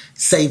maybe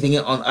saving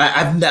it on.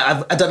 I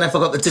don't know if I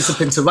got the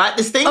discipline to write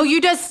this thing. Oh, you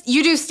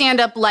do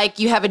stand-up like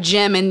you have a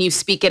gym and you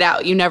speak it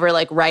out. You never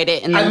like write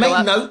it and then I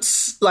make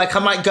notes. Like I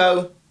might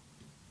go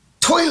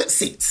toilet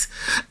seats,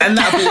 and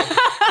that'll be it.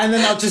 And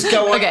then I'll just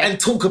go on and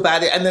talk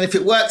about it. And then if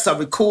it works, I'll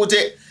record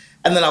it.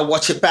 And then I'll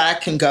watch it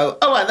back and go,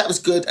 oh, right, that was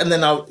good. And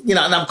then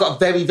and I've got a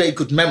very, very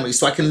good memory.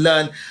 So I can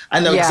learn,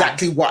 I know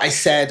exactly what I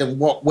said and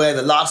where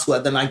the laughs were.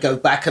 Then I go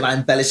back and I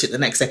embellish it the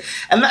next day.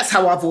 And that's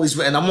how I've always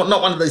written. I'm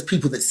not one of those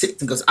people that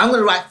sits and goes, I'm going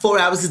to write 4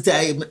 hours a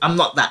day. I'm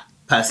not that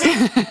person.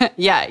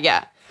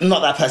 Yeah. I'm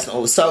not that person at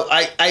all. So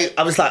I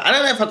was like, I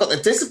don't know if I got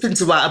the discipline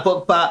to write a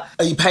book, but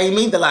are you paying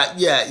me? They're like,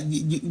 yeah,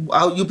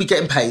 you'll be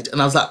getting paid.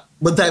 And I was like,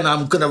 well, then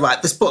I'm going to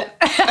write this book.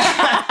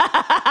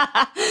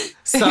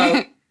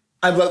 So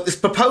I wrote this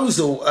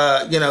proposal,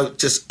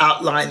 just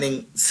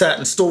outlining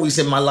certain stories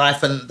in my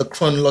life and the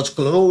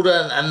chronological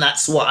order, and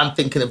that's what I'm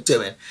thinking of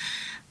doing.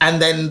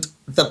 And then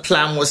the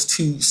plan was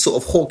to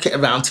sort of hawk it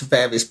around to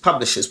various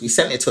publishers. We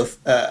sent it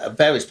to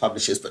various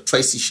publishers, but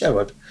Tracy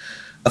Sherrod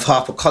of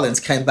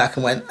HarperCollins came back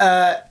and went,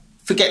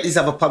 forget these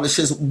other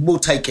publishers, we'll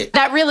take it.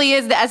 That really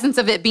is the essence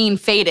of it being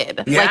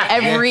fated. Yeah, like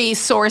every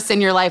source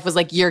in your life was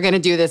like, you're going to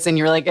do this. And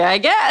you're like, I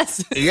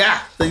guess.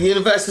 Yeah. The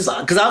universe was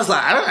like, because I was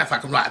like, I don't know if I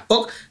can write a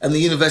book. And the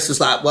universe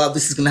was like, well,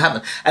 this is going to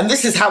happen. And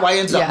this is how I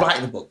ended up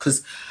writing the book,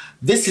 because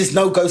this is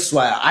no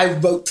ghostwriter. I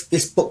wrote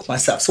this book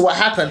myself. So what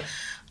happened,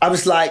 I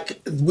was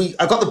like,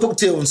 I got the book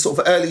deal in sort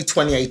of early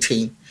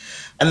 2018.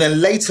 And then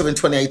later in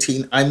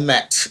 2018, I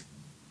met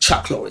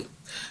Chuck Lorre.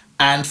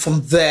 And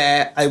from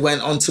there, I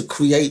went on to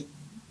create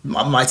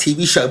my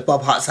TV show,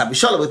 Bob Hart's Happy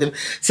Scholar, with him.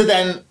 So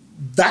then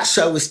that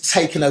show has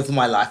taken over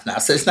my life now.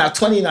 So it's now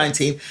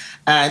 2019,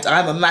 and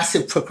I'm a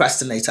massive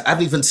procrastinator. I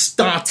haven't even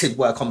started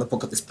work on the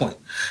book at this point.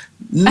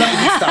 Not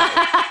even started.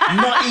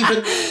 Not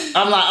even,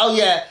 I'm like, oh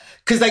yeah,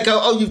 because they go,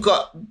 oh, you're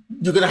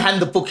going to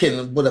hand the book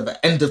in, whatever,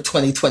 end of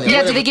 2020. Yeah,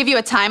 whatever. do they give you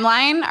a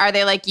timeline? Are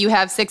they like, you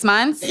have 6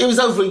 months? It was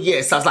over a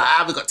year, so I was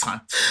like, we've got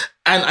time.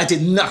 And I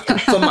did nothing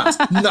for months,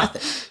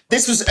 nothing.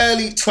 This was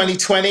early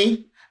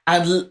 2020.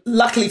 And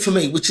luckily for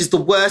me, which is the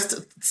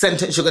worst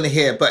sentence you're going to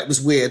hear, but it was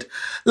weird.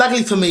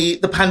 Luckily for me,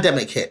 the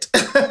pandemic hit.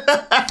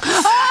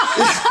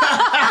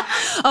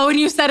 Oh, and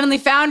you suddenly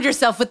found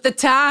yourself with the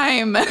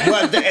time.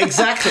 Well,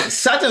 exactly.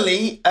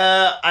 Suddenly,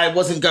 I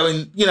wasn't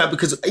going,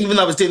 because even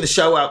though I was doing the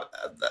show,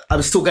 I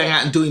was still going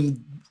out and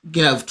doing,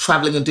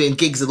 traveling and doing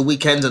gigs at the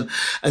weekend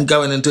and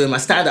going and doing my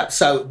stand-up.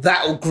 So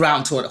that all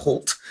ground to a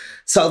halt.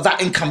 So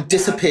that income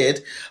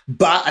disappeared,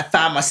 but I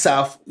found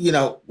myself, we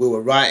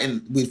were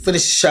writing, we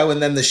finished the show,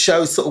 and then the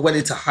show sort of went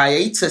into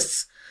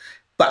hiatus.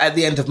 But at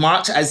the end of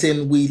March, as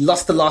in we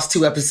lost the last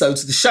 2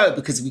 episodes of the show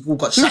because we all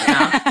got shut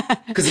down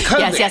because of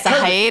COVID. Yes, COVID.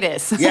 A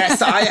hiatus. Yeah,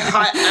 so our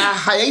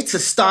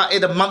hiatus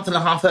started a month and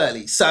a half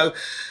early. So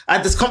I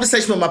had this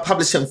conversation with my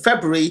publisher in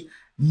February.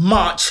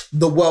 March,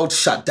 the world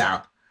shut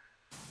down.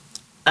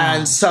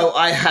 And so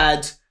I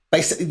had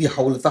basically the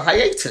whole of the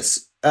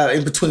hiatus.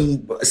 In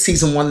between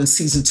season 1 and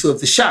season 2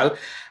 of the show.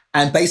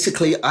 And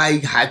basically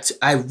I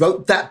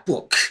wrote that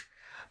book.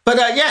 But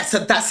so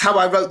that's how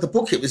I wrote the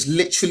book. It was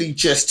literally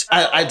just,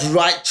 I'd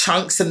write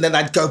chunks and then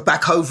I'd go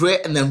back over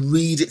it and then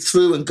read it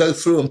through and go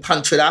through and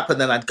punch it up. And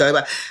then I'd go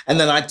back and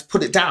then I'd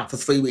put it down for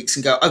 3 weeks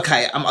and go,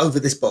 okay, I'm over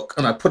this book.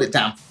 And I put it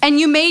down. And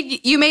you made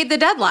the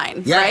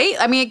deadline, right?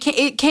 I mean,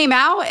 it came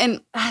out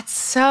and that's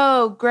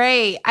so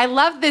great. I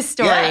love this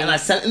story. Yeah, and I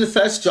sent in the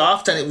first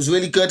draft and it was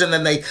really good. And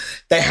then they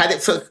had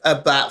it for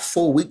about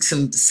 4 weeks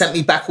and sent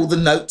me back all the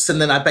notes.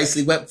 And then I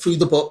basically went through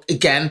the book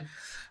again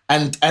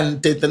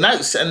and did the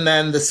notes. And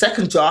then the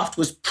second draft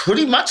was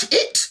pretty much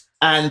it.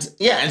 And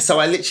so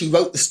I literally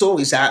wrote the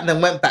stories out and then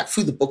went back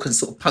through the book and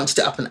sort of punched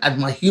it up and added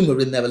my humor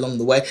in there along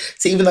the way.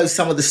 So even though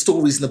some of the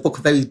stories in the book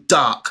are very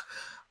dark,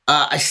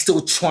 I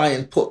still try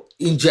and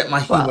inject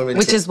my humor into it.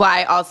 Which is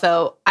why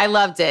also I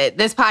loved it.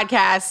 This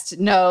podcast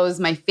knows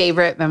my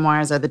favorite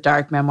memoirs are the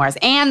dark memoirs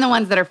and the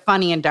ones that are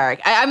funny and dark.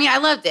 I mean, I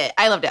loved it.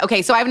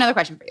 Okay, so I have another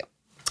question for you.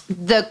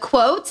 The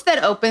quote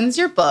that opens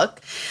your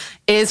book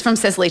is from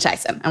Cicely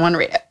Tyson. I want to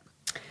read it.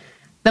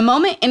 The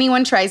moment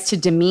anyone tries to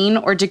demean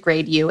or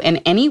degrade you in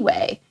any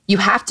way, you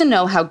have to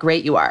know how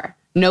great you are.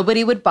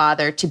 Nobody would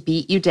bother to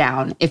beat you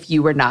down if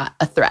you were not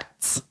a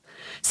threat.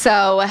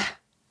 So,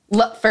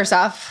 first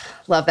off,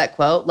 love that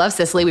quote. Love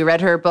Cicely. We read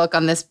her book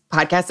on this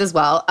podcast as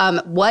well.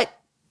 What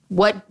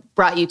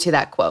brought you to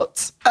that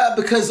quote?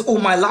 Because all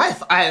my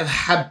life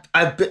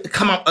I've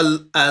come up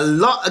a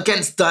lot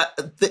against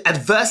the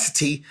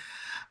adversity,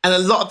 and a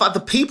lot of other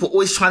people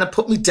always trying to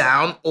put me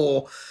down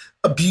or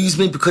abuse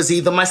me because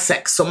either my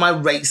sex or my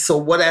race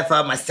or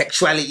whatever, my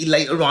sexuality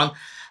later on.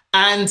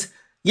 And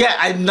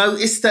I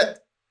noticed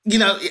that,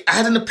 I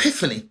had an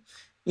epiphany.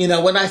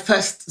 When I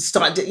first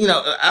started,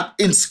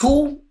 in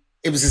school,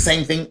 it was the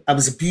same thing. I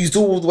was abused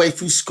all the way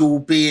through school,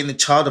 being a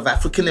child of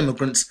African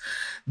immigrants.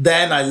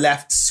 Then I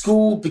left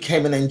school,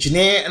 became an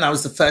engineer, and I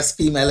was the first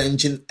female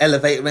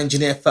elevator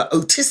engineer for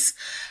Otis.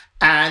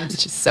 And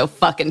which is so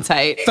fucking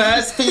tight.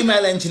 First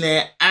female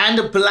engineer and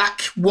a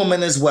black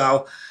woman as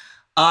well.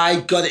 I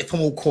got it from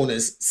all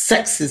corners.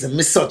 Sexism,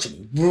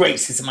 misogyny,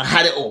 racism. I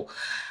had it all.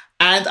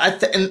 And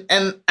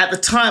and at the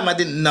time, I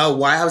didn't know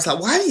why. I was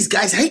like, why do these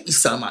guys hate me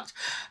so much?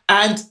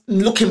 And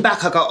looking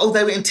back, I go, oh,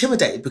 they were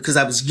intimidated because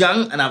I was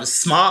young and I was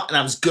smart and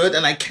I was good.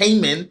 And I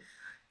came in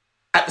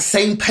at the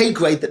same pay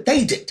grade that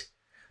they did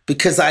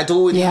because I'd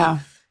already,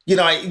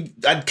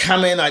 I'd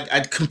come in,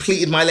 I'd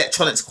completed my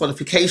electronics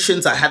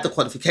qualifications. I had the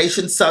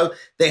qualifications. So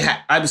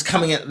I was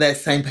coming in at their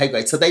same pay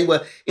grade. So they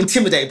were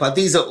intimidated by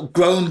these are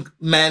grown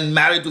men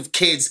married with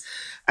kids.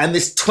 And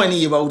this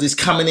 20-year-old is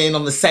coming in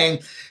on the same.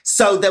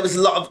 So there was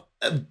a lot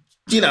of,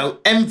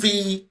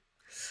 envy,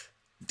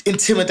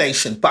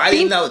 intimidation. But I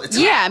didn't know at the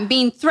time. Yeah, and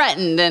being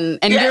threatened and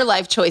your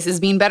life choices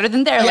being better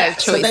than their life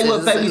choices. So they were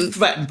very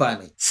threatened by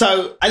me.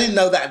 So I didn't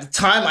know that at the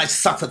time. I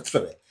suffered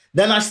through it.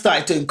 Then I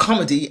started doing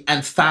comedy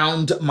and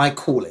found my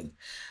calling.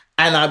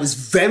 And I was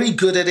very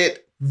good at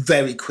it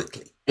very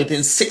quickly.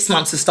 Within 6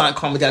 months of starting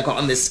comedy, I got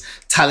on this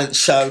talent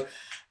show.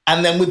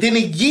 And then within a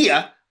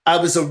year, I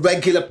was a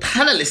regular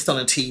panelist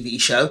on a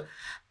TV show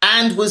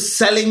and was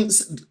selling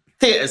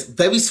theatres,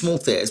 very small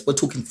theatres. We're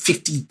talking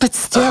 50,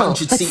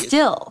 100 seats.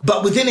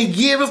 But within a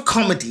year of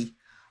comedy,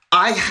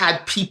 I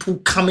had people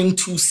coming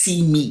to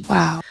see me.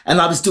 Wow.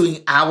 And I was doing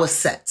hour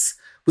sets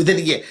within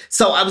a year.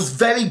 So I was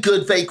very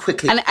good very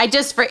quickly. And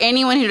for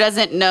anyone who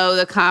doesn't know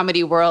the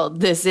comedy world,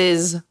 this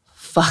is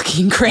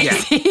fucking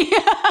crazy. Yeah.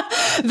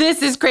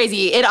 This is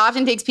crazy. It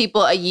often takes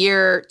people a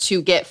year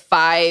to get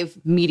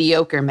 5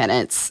 mediocre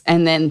minutes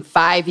and then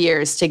 5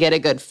 years to get a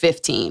good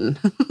 15.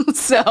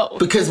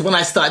 Because when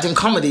I started in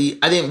comedy,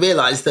 I didn't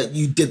realize that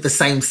you did the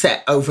same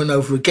set over and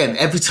over again.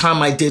 Every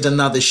time I did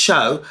another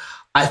show,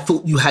 I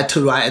thought you had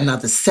to write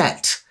another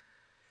set.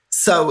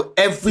 So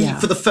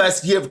for the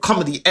first year of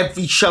comedy,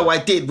 every show I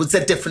did was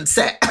a different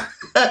set.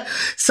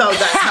 So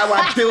that's how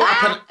I built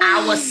up an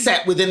hour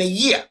set within a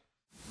year.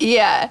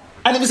 Yeah.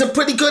 And it was a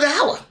pretty good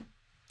hour.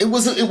 It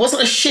wasn't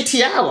a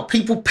shitty hour.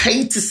 People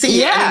paid to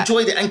see it and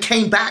enjoyed it and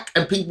came back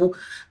and people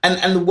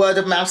and the word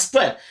of mouth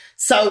spread.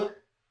 So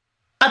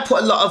I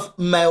put a lot of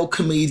male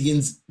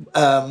comedians'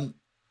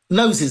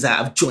 noses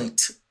out of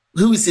joint.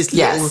 Who is this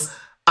little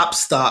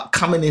upstart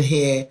coming in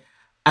here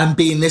and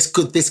being this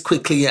good this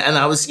quickly? And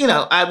I was,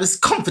 I was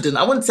confident.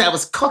 I wouldn't say I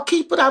was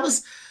cocky, but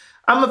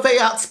I'm a very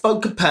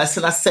outspoken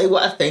person. I say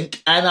what I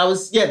think. And I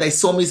was, they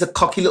saw me as a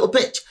cocky little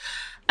bitch.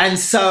 And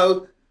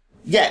so,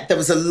 there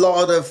was a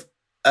lot of,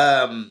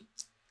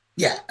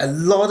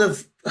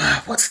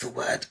 what's the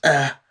word?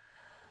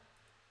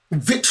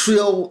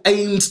 Vitriol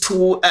aimed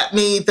at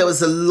me. There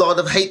was a lot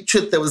of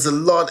hatred. There was a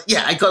lot.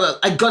 I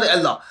got it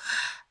a lot.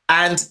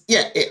 And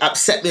it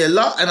upset me a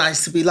lot. And I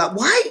used to be like,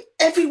 why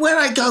everywhere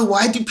I go,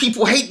 why do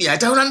people hate me? I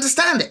don't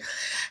understand it.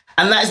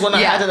 And that is when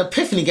I had an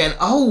epiphany again.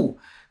 Oh,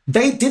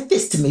 they did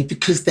this to me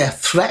because they're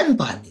threatened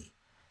by me.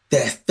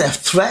 They're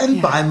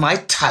threatened by my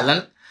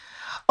talent.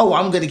 Oh,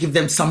 I'm going to give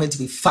them something to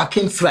be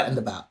fucking threatened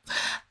about.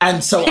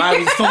 And so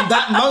from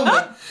that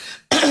moment,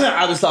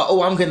 I was like,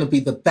 oh, I'm going to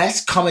be the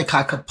best comic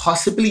I could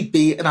possibly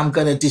be, and I'm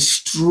going to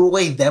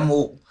destroy them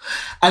all.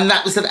 And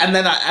that was it. And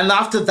then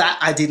after that,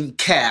 I didn't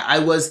care.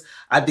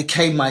 I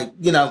became I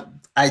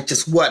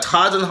just worked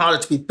harder and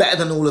harder to be better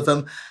than all of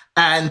them.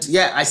 And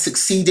I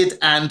succeeded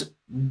and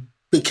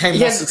became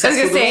more successful.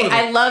 I was going to say,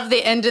 I love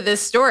the end of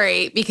this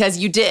story because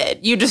you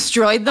did. You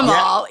destroyed them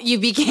all. You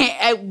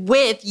became,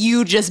 with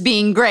you just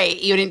being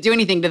great. You didn't do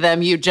anything to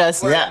them. You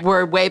just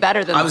were way better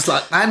than them. I was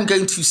like, I'm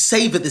going to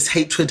savor this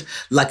hatred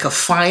like a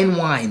fine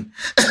wine.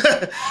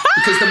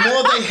 Because the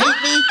more they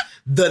hate me,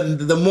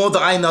 the more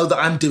that I know that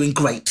I'm doing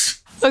great.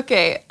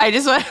 Okay, I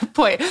just want to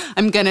point,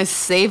 I'm going to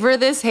savor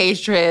this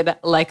hatred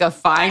like a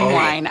fine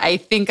wine. I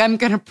think I'm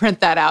going to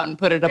print that out and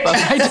put it above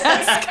my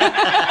desk.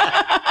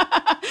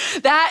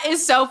 That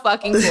is so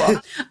fucking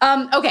cool.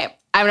 Okay,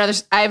 I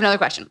have another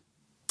question.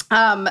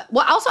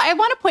 Well, also, I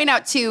want to point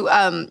out too,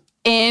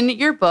 in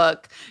your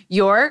book,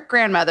 your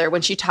grandmother,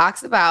 when she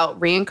talks about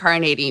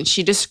reincarnating,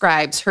 she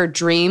describes her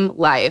dream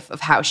life of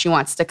how she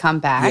wants to come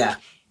back. Yeah.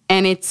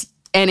 And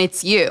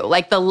it's you.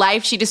 Like the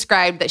life she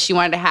described that she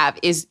wanted to have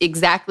is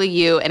exactly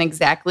you and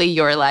exactly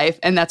your life.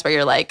 And that's why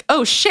you're like,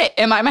 oh shit,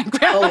 am I my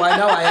grandma? Oh, I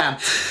know I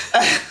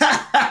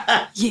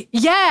am.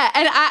 Yeah.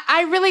 And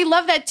I really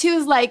love that too,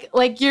 is like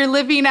you're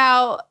living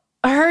out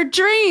her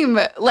dream.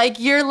 Like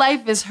your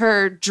life is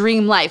her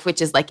dream life,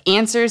 which is like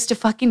answers to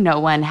fucking no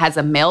one, has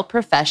a male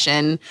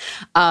profession,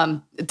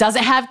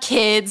 doesn't have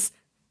kids.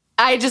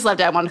 I just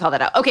loved it. I want to call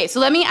that out. Okay, so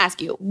let me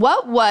ask you,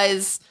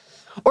 was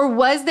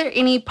there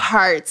any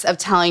parts of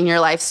telling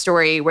your life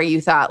story where you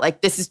thought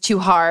like, this is too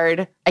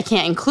hard, I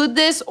can't include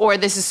this, or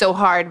this is so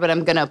hard, but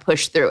I'm going to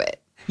push through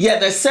it? Yeah,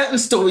 there's certain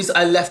stories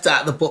I left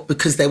out of the book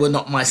because they were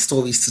not my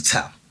stories to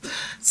tell.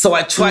 So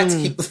I tried to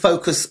keep the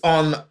focus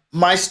on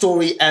my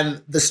story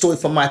and the story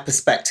from my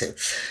perspective.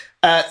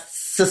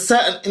 So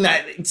certain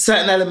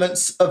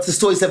elements of the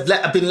stories have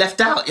been left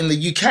out in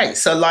the UK.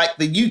 So like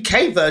the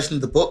UK version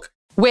of the book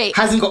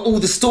hasn't got all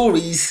the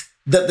stories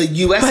that the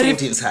US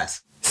audience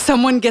has.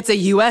 Someone gets a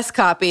US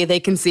copy, they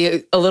can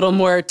see a little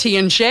more tea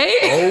and Shay.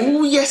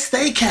 Oh, yes,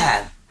 they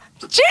can.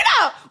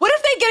 Gina, what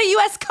if they get a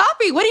US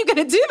copy? What are you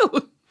going to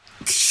do?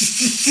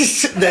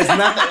 There's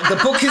nothing.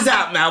 The book is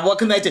out now. What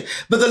can they do?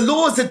 But the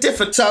laws are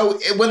different. So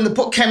when the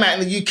book came out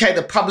in the UK,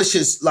 the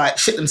publishers like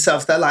shit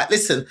themselves. They're like,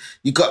 listen,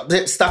 you got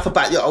stuff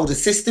about your older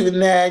sister in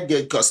there.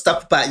 You got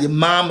stuff about your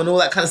mum and all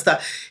that kind of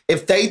stuff.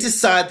 If they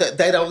decide that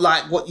they don't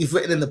like what you've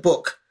written in the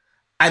book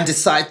and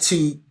decide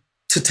to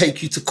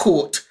take you to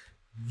court,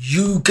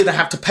 you're going to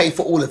have to pay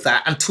for all of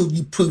that until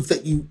you prove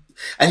that you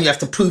have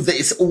to prove that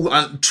it's all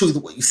untrue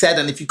what you said.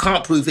 And if you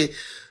can't prove it,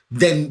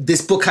 then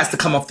this book has to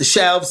come off the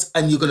shelves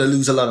and you're going to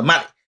lose a lot of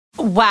money.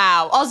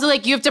 Wow. Also,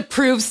 like, you have to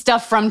prove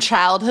stuff from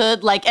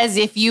childhood, like as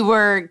if you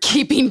were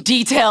keeping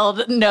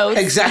detailed notes.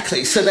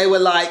 Exactly. So they were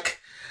like,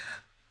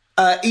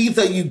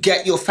 either you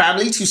get your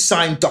family to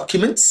sign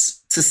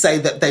documents to say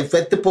that they've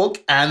read the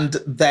book and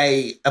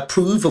they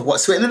approve of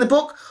what's written in the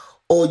book,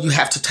 or you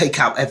have to take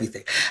out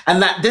everything.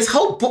 And that this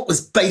whole book was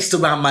based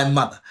around my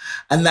mother.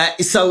 And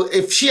that, so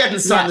if she hadn't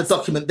signed the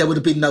document, there would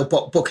have been no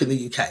book in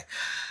the UK.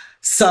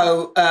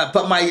 So,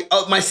 but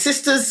my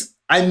sisters,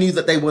 I knew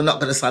that they were not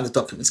going to sign the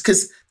documents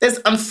because there's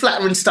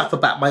unflattering stuff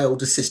about my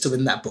older sister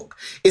in that book.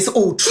 It's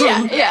all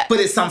true,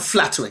 but it's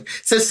unflattering.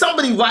 So if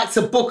somebody writes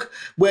a book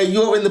where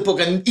you're in the book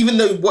and even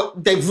though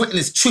what they've written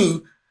is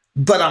true,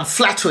 but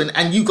unflattering,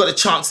 and you got a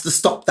chance to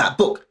stop that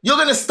book, you're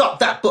going to stop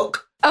that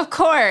book. Of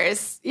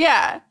course,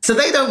 yeah. So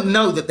they don't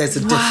know that there's a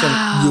different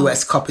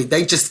US copy.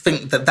 They just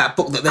think that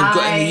book that they've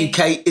got in the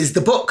UK is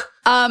the book.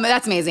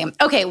 That's amazing.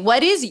 Okay,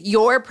 what is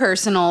your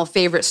personal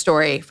favorite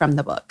story from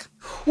the book?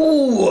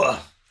 Ooh,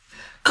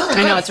 God,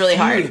 I know it's really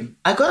hard.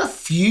 I got a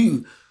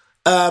few.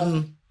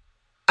 I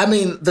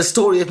mean, the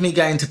story of me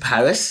going to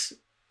Paris.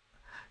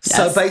 Yes.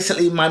 So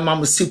basically, my mum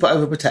was super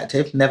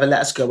overprotective, never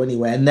let us go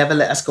anywhere, never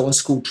let us go on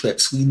school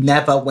trips. We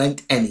never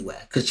went anywhere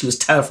because she was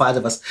terrified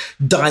of us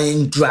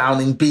dying,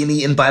 drowning, being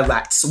eaten by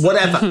rats,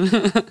 whatever.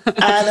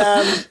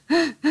 And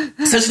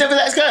so she never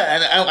let us go.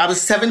 And I was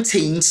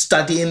 17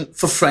 studying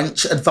for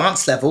French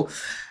advanced level.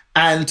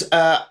 And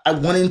I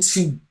wanted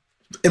to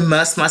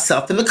immerse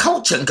myself in the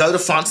culture and go to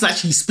France and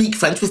actually speak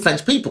French with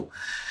French people.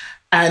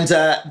 And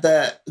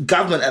the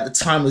government at the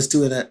time was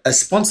doing a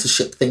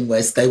sponsorship thing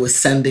where they were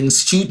sending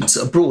students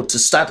abroad to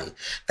study.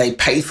 They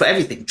paid for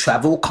everything,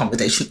 travel,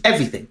 accommodation,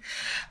 everything.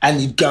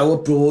 And you'd go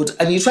abroad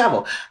and you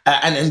travel.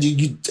 And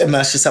you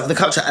immerse yourself in the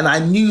culture. And I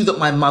knew that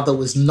my mother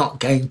was not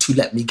going to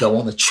let me go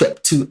on a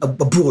trip to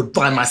abroad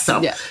by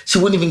myself. Yeah. She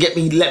wouldn't even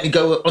let me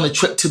go on a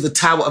trip to the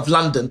Tower of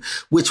London,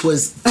 which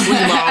was 3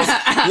 miles,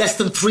 less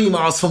than 3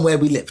 miles from where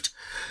we lived.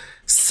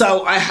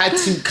 So I had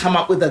to come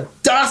up with a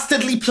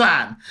dastardly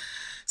plan.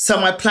 So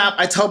my plan,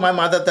 I told my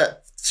mother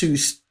that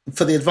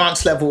for the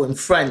advanced level in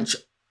French,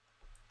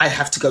 I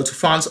have to go to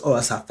France or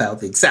else I fail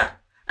the exam.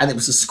 And it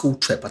was a school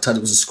trip. I told her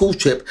it was a school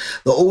trip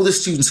that all the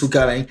students were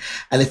going.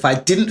 And if I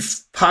didn't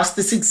pass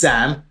this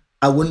exam,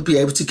 I wouldn't be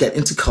able to get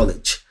into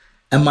college.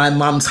 And my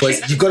mum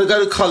was, you've got to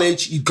go to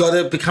college. You've got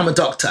to become a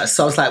doctor.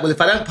 So I was like, well, if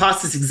I don't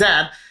pass this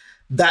exam,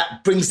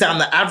 that brings down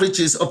the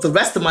averages of the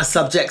rest of my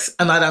subjects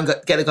and I don't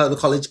get to go to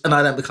college and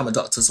I don't become a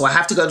doctor. So I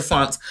have to go to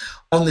France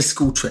on this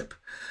school trip.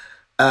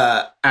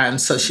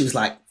 And so she was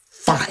like,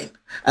 fine.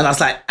 And I was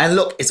like, and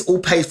look, it's all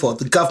paid for.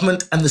 The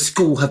government and the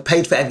school have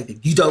paid for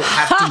everything. You don't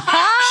have to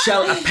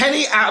shell a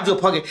penny out of your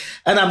pocket.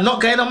 And I'm not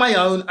going on my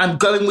own. I'm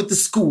going with the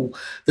school.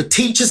 The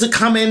teachers are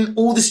coming.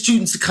 All the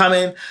students are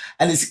coming.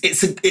 And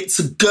it's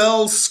a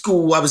girls'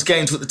 school I was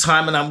going to at the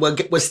time. And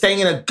we're staying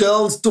in a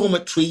girls'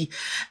 dormitory.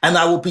 And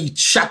I will be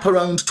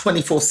chaperoned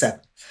 24/7.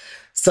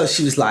 So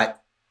she was like,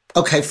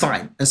 Okay,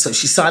 fine. And so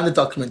she signed the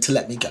document to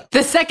let me go.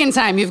 The second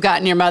time you've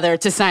gotten your mother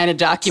to sign a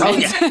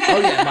document. Oh,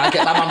 yeah. I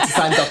get my mum to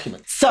sign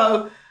documents.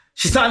 So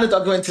she signed the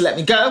document to let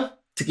me go,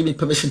 to give me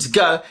permission to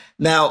go.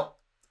 Now,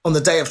 on the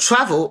day of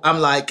travel, I'm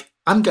like,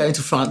 I'm going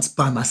to France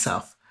by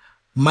myself.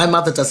 My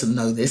mother doesn't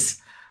know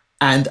this,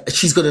 and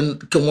she's going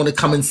to want to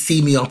come and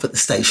see me off at the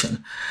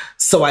station.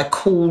 So I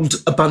called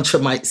a bunch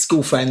of my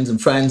school friends,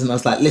 and I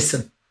was like,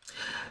 listen,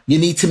 you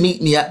need to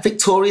meet me at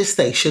Victoria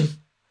Station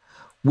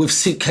with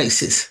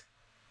suitcases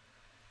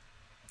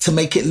to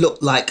make it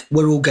look like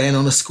we're all going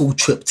on a school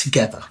trip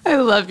together. I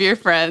love your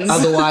friends.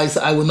 Otherwise,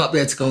 I will not be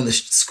able to go on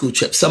this school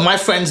trip. So my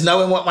friends,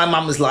 knowing what my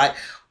mum was like,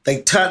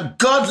 God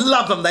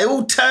love them, they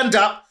all turned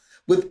up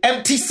with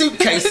empty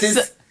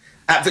suitcases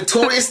at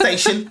Victoria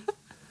Station.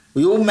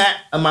 We all met,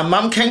 and my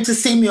mum came to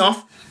see me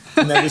off,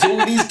 and there was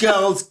all these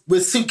girls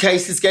with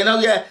suitcases going,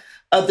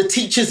 the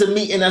teachers are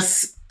meeting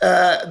us.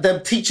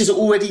 The teachers are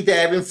already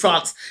there in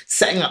France,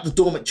 setting up the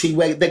dormitory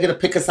where they're going to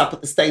pick us up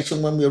at the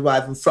station when we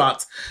arrive in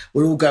France.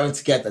 We're all going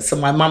together. So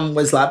my mum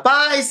was like,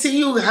 bye, see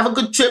you, have a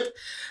good trip.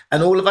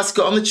 And all of us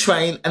got on the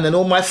train, and then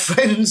all my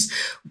friends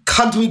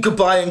hugged me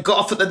goodbye and got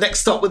off at the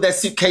next stop with their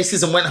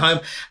suitcases and went home.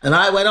 And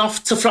I went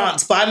off to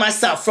France by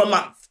myself for a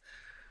month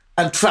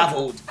and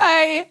travelled.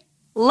 I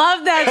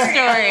love that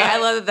story. I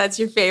love that that's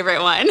your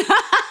favorite one.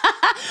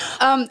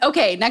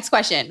 Okay, next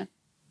question.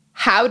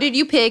 How did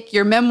you pick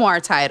your memoir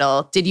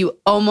title? Did you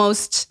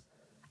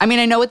I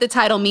know what the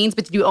title means,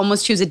 but did you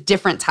almost choose a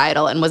different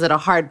title? And was it a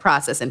hard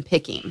process in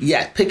picking?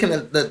 Yeah, picking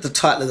the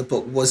title of the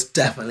book was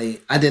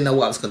definitely, I didn't know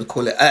what I was going to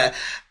call it.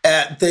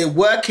 The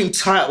working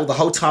title the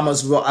whole time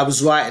I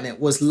was writing it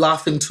was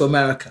Laughing to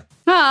America.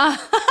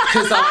 Because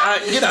it's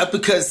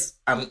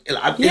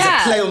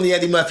a play on the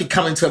Eddie Murphy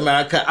Coming to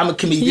America. I'm a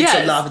comedian,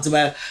 so Laughing to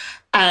America.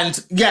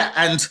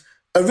 And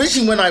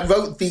originally when I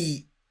wrote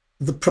the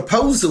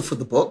proposal for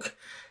the book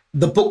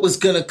was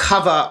going to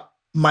cover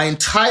my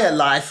entire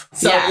life.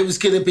 So it was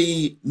going to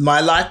be my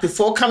life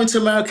before coming to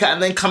America,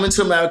 and then coming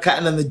to America,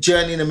 and then the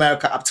journey in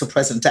America up to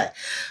present day.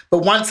 But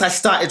once I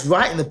started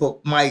writing the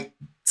book, my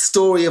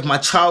story of my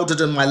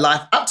childhood and my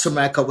life up to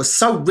America was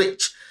so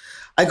rich.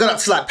 I got up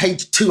to like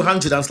page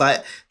 200. I was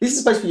like, this is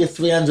supposed to be a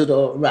 300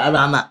 or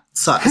around that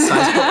size book.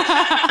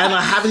 And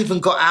I haven't even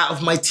got out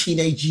of my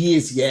teenage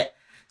years yet.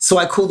 So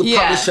I called the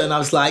publisher and I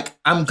was like,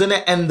 I'm going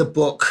to end the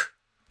book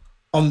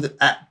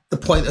at the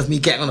point of me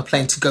getting on a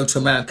plane to go to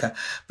America,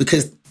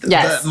 because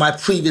my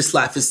previous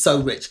life is so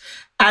rich.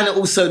 And it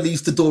also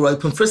leaves the door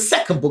open for a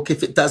second book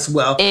if it does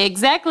well.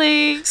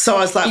 Exactly. So I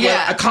was like,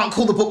 well, I can't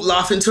call the book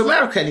Laughing to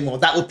America anymore.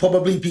 That would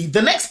probably be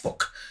the next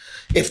book,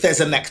 if there's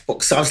a next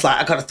book. So I was like,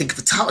 I got to think of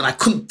a title. And I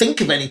couldn't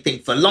think of anything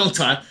for a long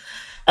time.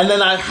 And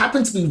then I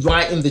happened to be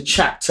writing the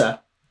chapter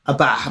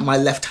about my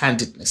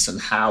left-handedness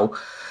and how,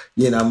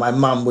 my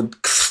mum would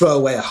throw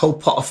away a whole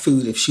pot of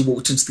food if she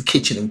walked into the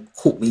kitchen and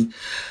caught me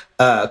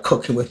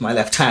cooking with my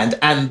left hand.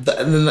 And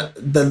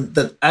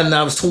and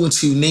I was talking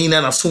to Nina,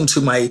 and I was talking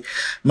to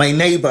my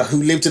neighbor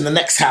who lived in the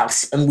next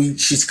house, and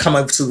she'd come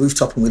over to the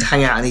rooftop and we'd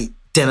hang out and eat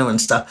dinner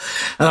and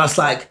stuff. And I was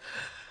like,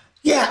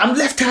 I'm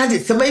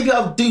left-handed, so maybe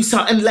I'll do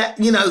something.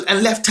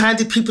 And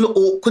left-handed people are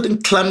awkward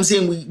and clumsy,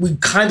 and we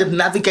kind of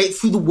navigate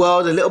through the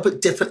world a little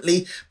bit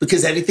differently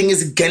because everything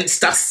is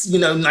against us.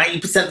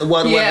 90% of the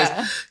world.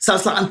 So I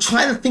was like, I'm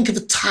trying to think of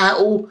a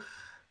title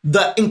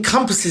that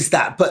encompasses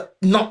that, but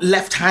not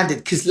left-handed,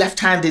 because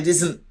left-handed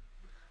isn't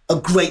a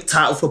great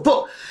title for a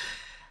book.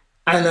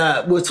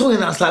 And we were talking,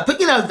 and I was like, but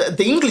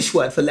the English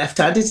word for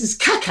left-handed is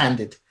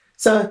cack-handed.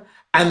 So,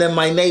 and then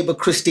my neighbor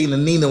Christine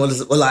and Nina were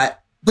like,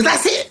 but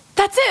that's it.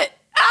 That's it.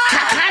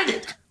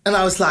 Cack-handed. And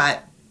I was like,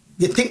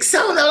 you think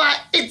so? And they're like,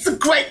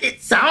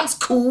 it sounds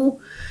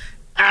cool.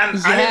 And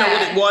I didn't know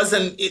what it was,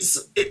 and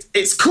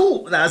it's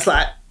cool. And I was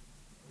like,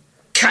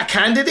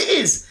 cack-handed it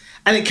is.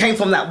 And it came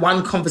from that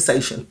one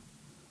conversation.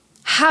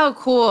 How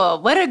cool.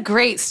 What a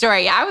great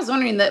story. I was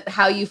wondering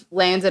how you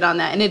landed on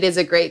that, and it is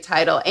a great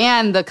title.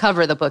 And the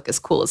cover of the book is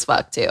cool as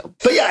fuck, too.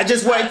 But I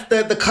just wanted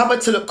the cover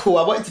to look cool.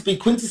 I wanted to be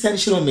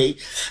quintessential me,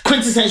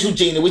 quintessential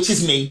Gina, which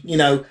is me,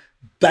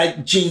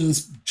 bag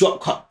jeans,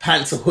 drop cut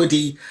pants, a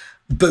hoodie,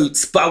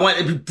 boots. But I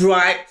wanted to be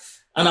bright,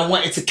 and I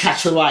wanted to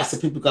catch your eye so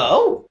people go,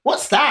 oh,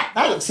 what's that?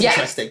 That looks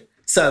interesting.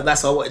 So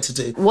that's what I wanted to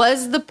do.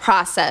 Was the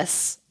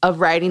process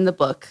of writing the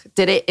book,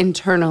 did it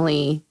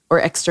internally or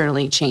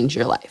externally change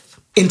your life?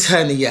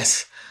 Internally,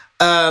 yes.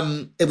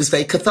 It was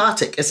very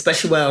cathartic,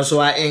 especially when I was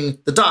writing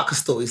the darker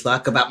stories,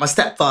 like about my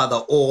stepfather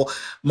or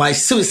my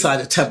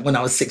suicide attempt when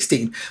I was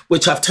 16,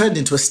 which I've turned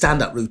into a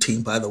stand-up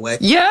routine, by the way.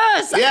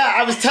 Yes! Yeah,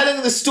 I was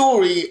telling the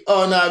story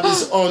on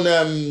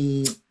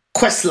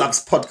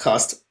Questlove's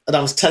podcast, and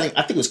I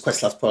think it was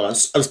Questlove's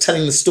podcast. I was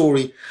telling the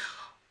story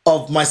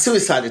of my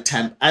suicide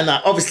attempt, and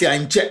obviously I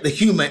inject the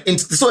humor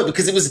into the story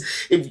because it was,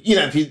 if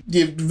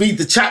you read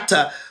the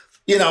chapter,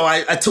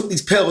 I took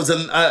these pills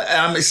and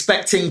I'm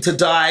expecting to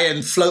die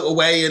and float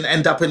away and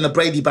end up in the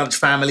Brady Bunch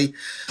family.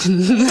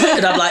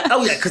 And I'm like,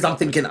 oh yeah, because I'm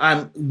thinking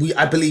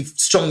I believe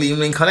strongly in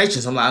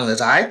reincarnation. So I'm like, I'm going to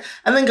die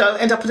and then go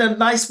end up in a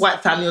nice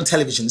white family on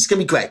television. It's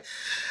going to be great.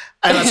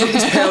 And I took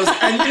these pills,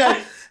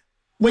 and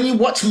when you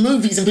watch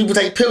movies and people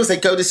take pills, they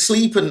go to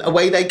sleep and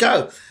away they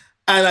go.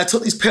 And I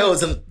took these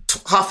pills and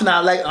half an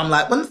hour later, I'm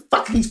like, when the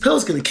fuck are these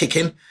pills going to kick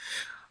in?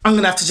 I'm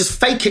going to have to just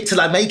fake it till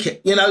I make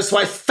it, you know? So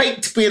I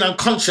faked being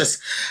unconscious.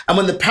 And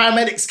when the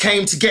paramedics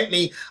came to get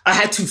me, I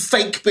had to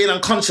fake being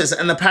unconscious.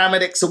 And the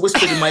paramedics are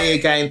whispering in my ear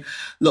again,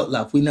 look,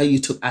 love, we know you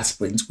took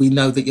aspirins. We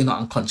know that you're not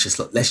unconscious.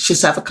 Look, let's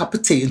just have a cup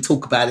of tea and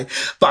talk about it.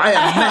 But I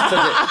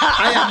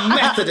am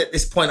method at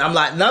this point. I'm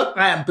like, no,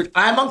 I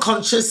am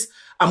unconscious.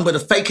 I'm going to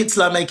fake it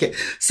till I make it.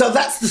 So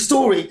that's the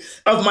story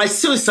of my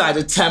suicide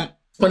attempt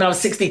when I was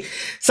 16.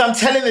 So I'm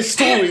telling this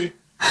story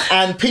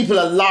and people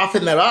are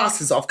laughing their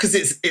asses off because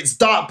it's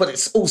dark, but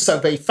it's also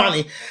very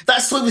funny.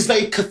 That story was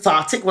very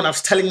cathartic when I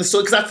was telling the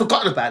story because I'd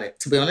forgotten about it,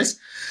 to be honest.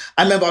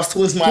 I remember I was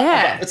talking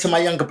to my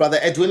younger brother,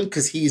 Edwin,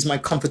 because he's my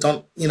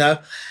confidant, you know.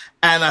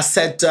 And I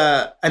said,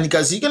 and he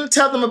goes, are you going to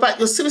tell them about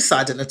your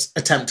suicide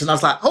attempt? And I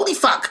was like, holy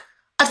fuck,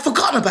 I'd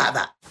forgotten about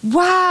that.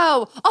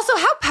 Wow. Also,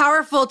 how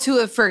powerful to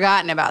have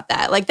forgotten about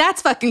that. Like,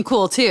 that's fucking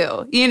cool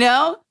too, you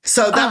know?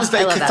 So that was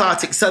very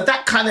cathartic. That. So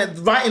that kind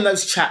of, writing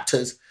those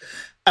chapters,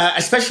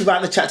 especially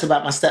writing the chapter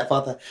about my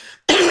stepfather,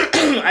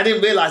 I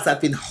didn't realize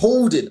I'd been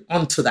holding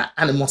onto that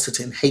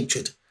animosity and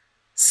hatred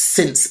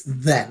since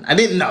then. I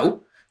didn't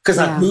know because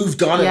I'd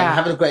moved on and I'm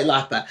having a great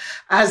life. But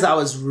as I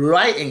was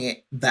writing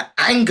it, the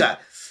anger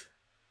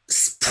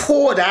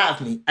poured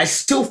out of me. I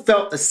still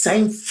felt the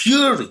same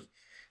fury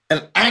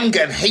and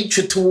anger and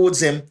hatred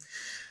towards him.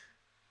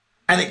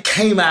 And it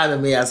came out of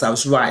me as I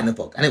was writing the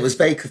book. And it was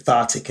very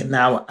cathartic. And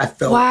now I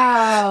feel...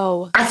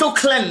 Wow. I feel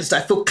cleansed.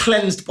 I feel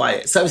cleansed by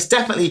it. So it's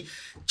definitely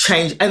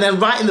changed. And then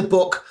writing the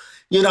book,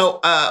 you know,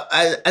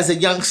 as a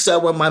youngster,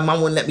 when my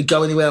mum wouldn't let me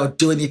go anywhere or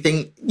do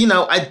anything, you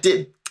know,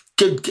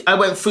 I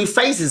went through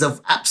phases of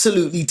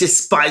absolutely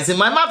despising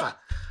my mother.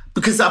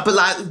 Because I'd be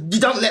like, you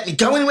don't let me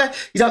go anywhere.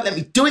 You don't let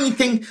me do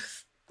anything.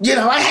 You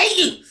know, I hate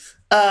you.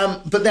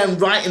 But then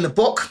writing the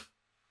book...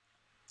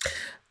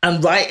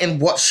 and writing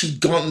what she'd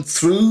gone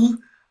through,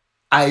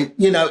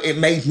 it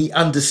made me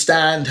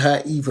understand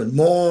her even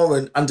more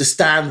and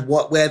understand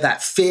where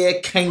that fear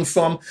came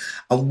from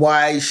and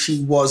why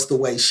she was the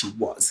way she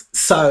was.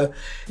 So,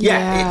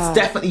 it's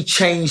definitely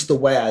changed the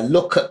way I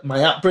look at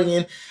my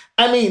upbringing.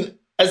 I mean,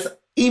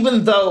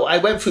 even though I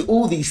went through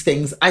all these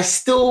things, I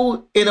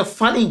still, in a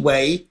funny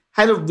way,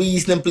 had a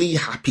reasonably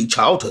happy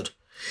childhood.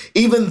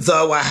 Even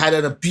though I had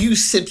an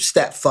abusive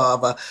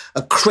stepfather,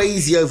 a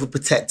crazy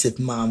overprotective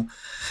mum,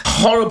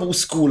 horrible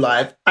school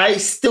life, I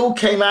still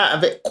came out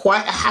of it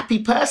quite a happy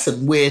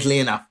person, weirdly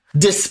enough,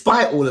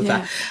 despite all of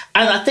that.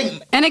 And I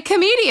think... And a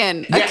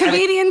comedian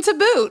to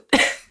boot.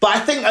 But I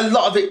think a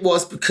lot of it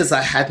was because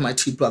I had my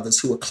two brothers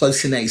who were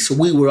close in age, so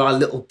we were our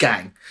little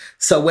gang.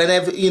 So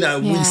whenever,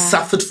 we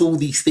suffered for all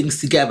these things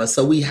together,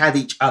 so we had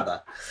each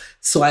other.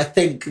 So I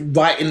think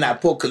writing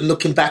that book and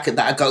looking back at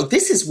that, I go,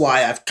 this is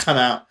why I've come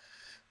out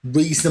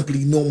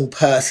reasonably normal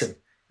person,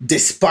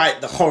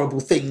 despite the horrible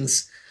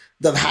things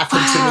that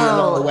happened to me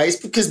along the ways,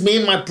 because me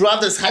and my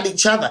brothers had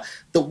each other,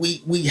 that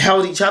we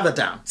held each other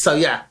down. So,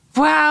 yeah.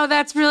 Wow,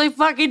 that's really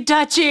fucking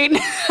touching.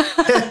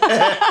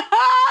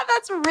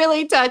 That's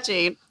really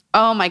touching.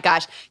 Oh my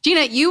gosh.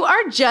 Gina, you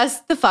are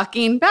just the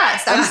fucking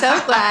best. I'm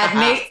so glad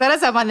Nate set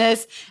us up on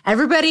this.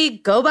 Everybody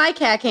go buy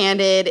Cat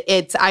Candid.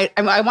 I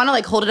want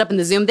to hold it up in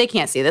the Zoom. They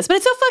can't see this, but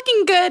it's so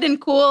fucking good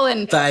and cool.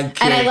 And thank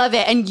you. And I love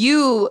it. And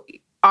you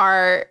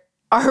are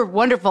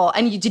wonderful.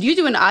 And did you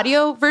do an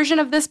audio version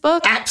of this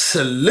book?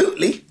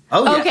 Absolutely.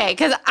 Oh, yeah. Okay,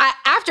 because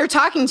after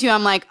talking to you,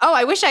 I'm like,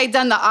 I wish I had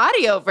done the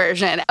audio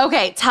version.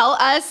 Okay, tell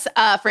us,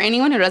 for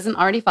anyone who doesn't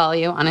already follow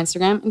you on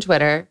Instagram and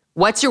Twitter,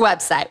 what's your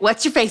website?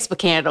 What's your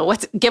Facebook handle?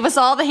 Give us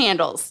all the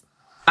handles.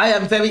 I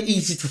am very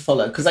easy to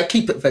follow because I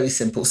keep it very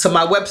simple. So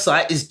my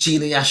website is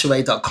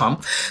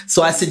GinaYashere.com.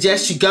 So I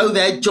suggest you go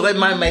there, join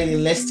my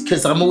mailing list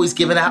because I'm always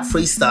giving out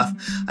free stuff.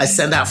 I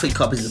send out free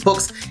copies of the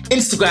books.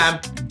 Instagram,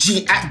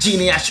 at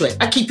Gina Yashere.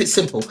 I keep it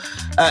simple.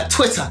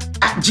 Twitter,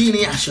 at Gina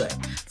Yashere.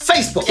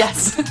 Facebook,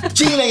 yes.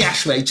 Gina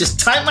Yashere. Just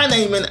type my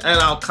name in and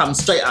I'll come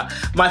straight up.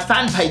 My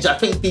fan page, I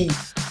think the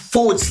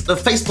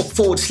Facebook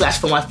 /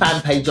 for my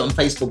fan page on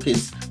Facebook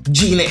is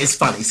Gina is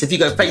Funny. So if you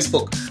go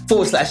Facebook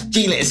 /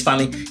 Gina is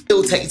Funny,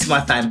 it'll take you to my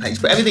fan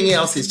page. But everything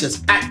else is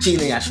just at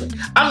Gina Yashere.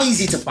 I'm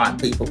easy to find,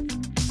 people.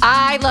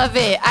 I love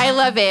it.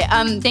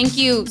 Thank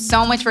you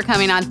so much for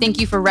coming on. Thank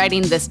you for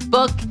writing this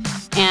book.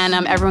 And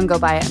everyone go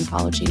buy it and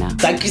follow Gina.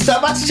 Thank you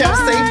so much,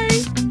 Chelsea. Bye.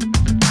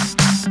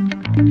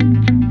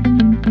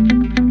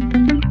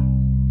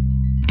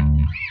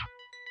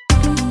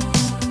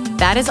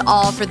 That is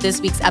all for this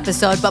week's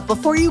episode. But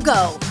before you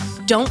go,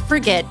 don't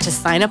forget to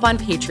sign up on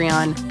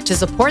Patreon to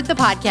support the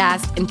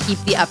podcast and keep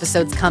the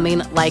episodes coming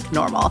like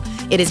normal.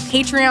 It is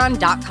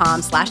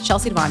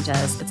patreon.com/Chelsea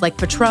Devantez. It's like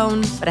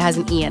Patron, but it has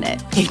an E in it.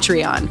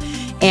 Patreon.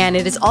 And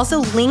it is also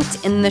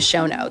linked in the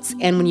show notes.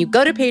 And when you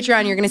go to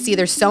Patreon, you're going to see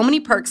there's so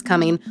many perks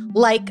coming,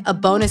 like a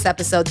bonus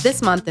episode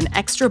this month, an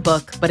extra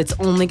book, but it's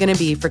only going to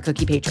be for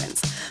Cookie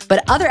patrons.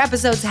 But other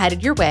episodes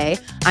headed your way.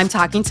 I'm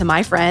talking to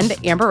my friend,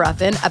 Amber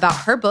Ruffin, about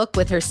her book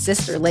with her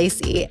sister,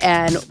 Lacey.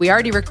 And we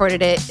already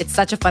recorded it. It's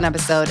such a fun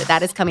episode.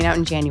 That is coming out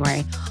in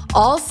January.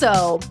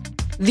 Also,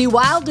 the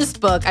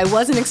wildest book, I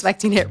wasn't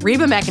expecting it,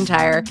 Reba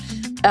McEntire.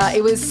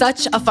 It was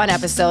such a fun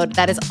episode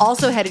that is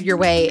also headed your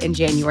way in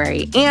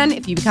January. And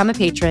if you become a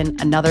patron,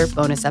 another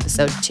bonus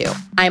episode too.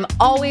 I'm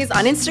always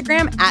on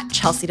Instagram at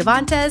Chelsea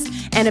Devantes.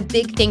 And a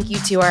big thank you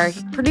to our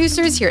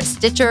producers here at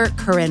Stitcher,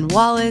 Corinne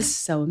Wallace,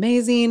 so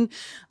amazing,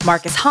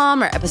 Marcus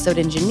Hom, our episode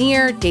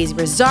engineer, Daisy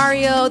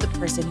Rosario, the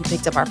person who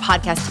picked up our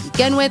podcast to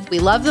begin with. We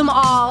love them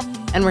all.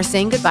 And we're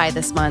saying goodbye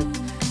this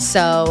month.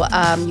 So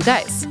you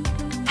guys,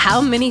 how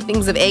many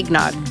things of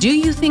eggnog do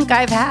you think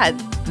I've had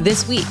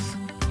this week?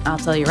 I'll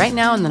tell you right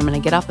now, and then I'm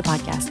going to get off the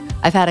podcast.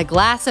 I've had a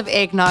glass of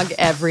eggnog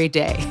every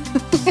day.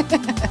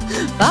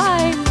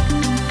 Bye.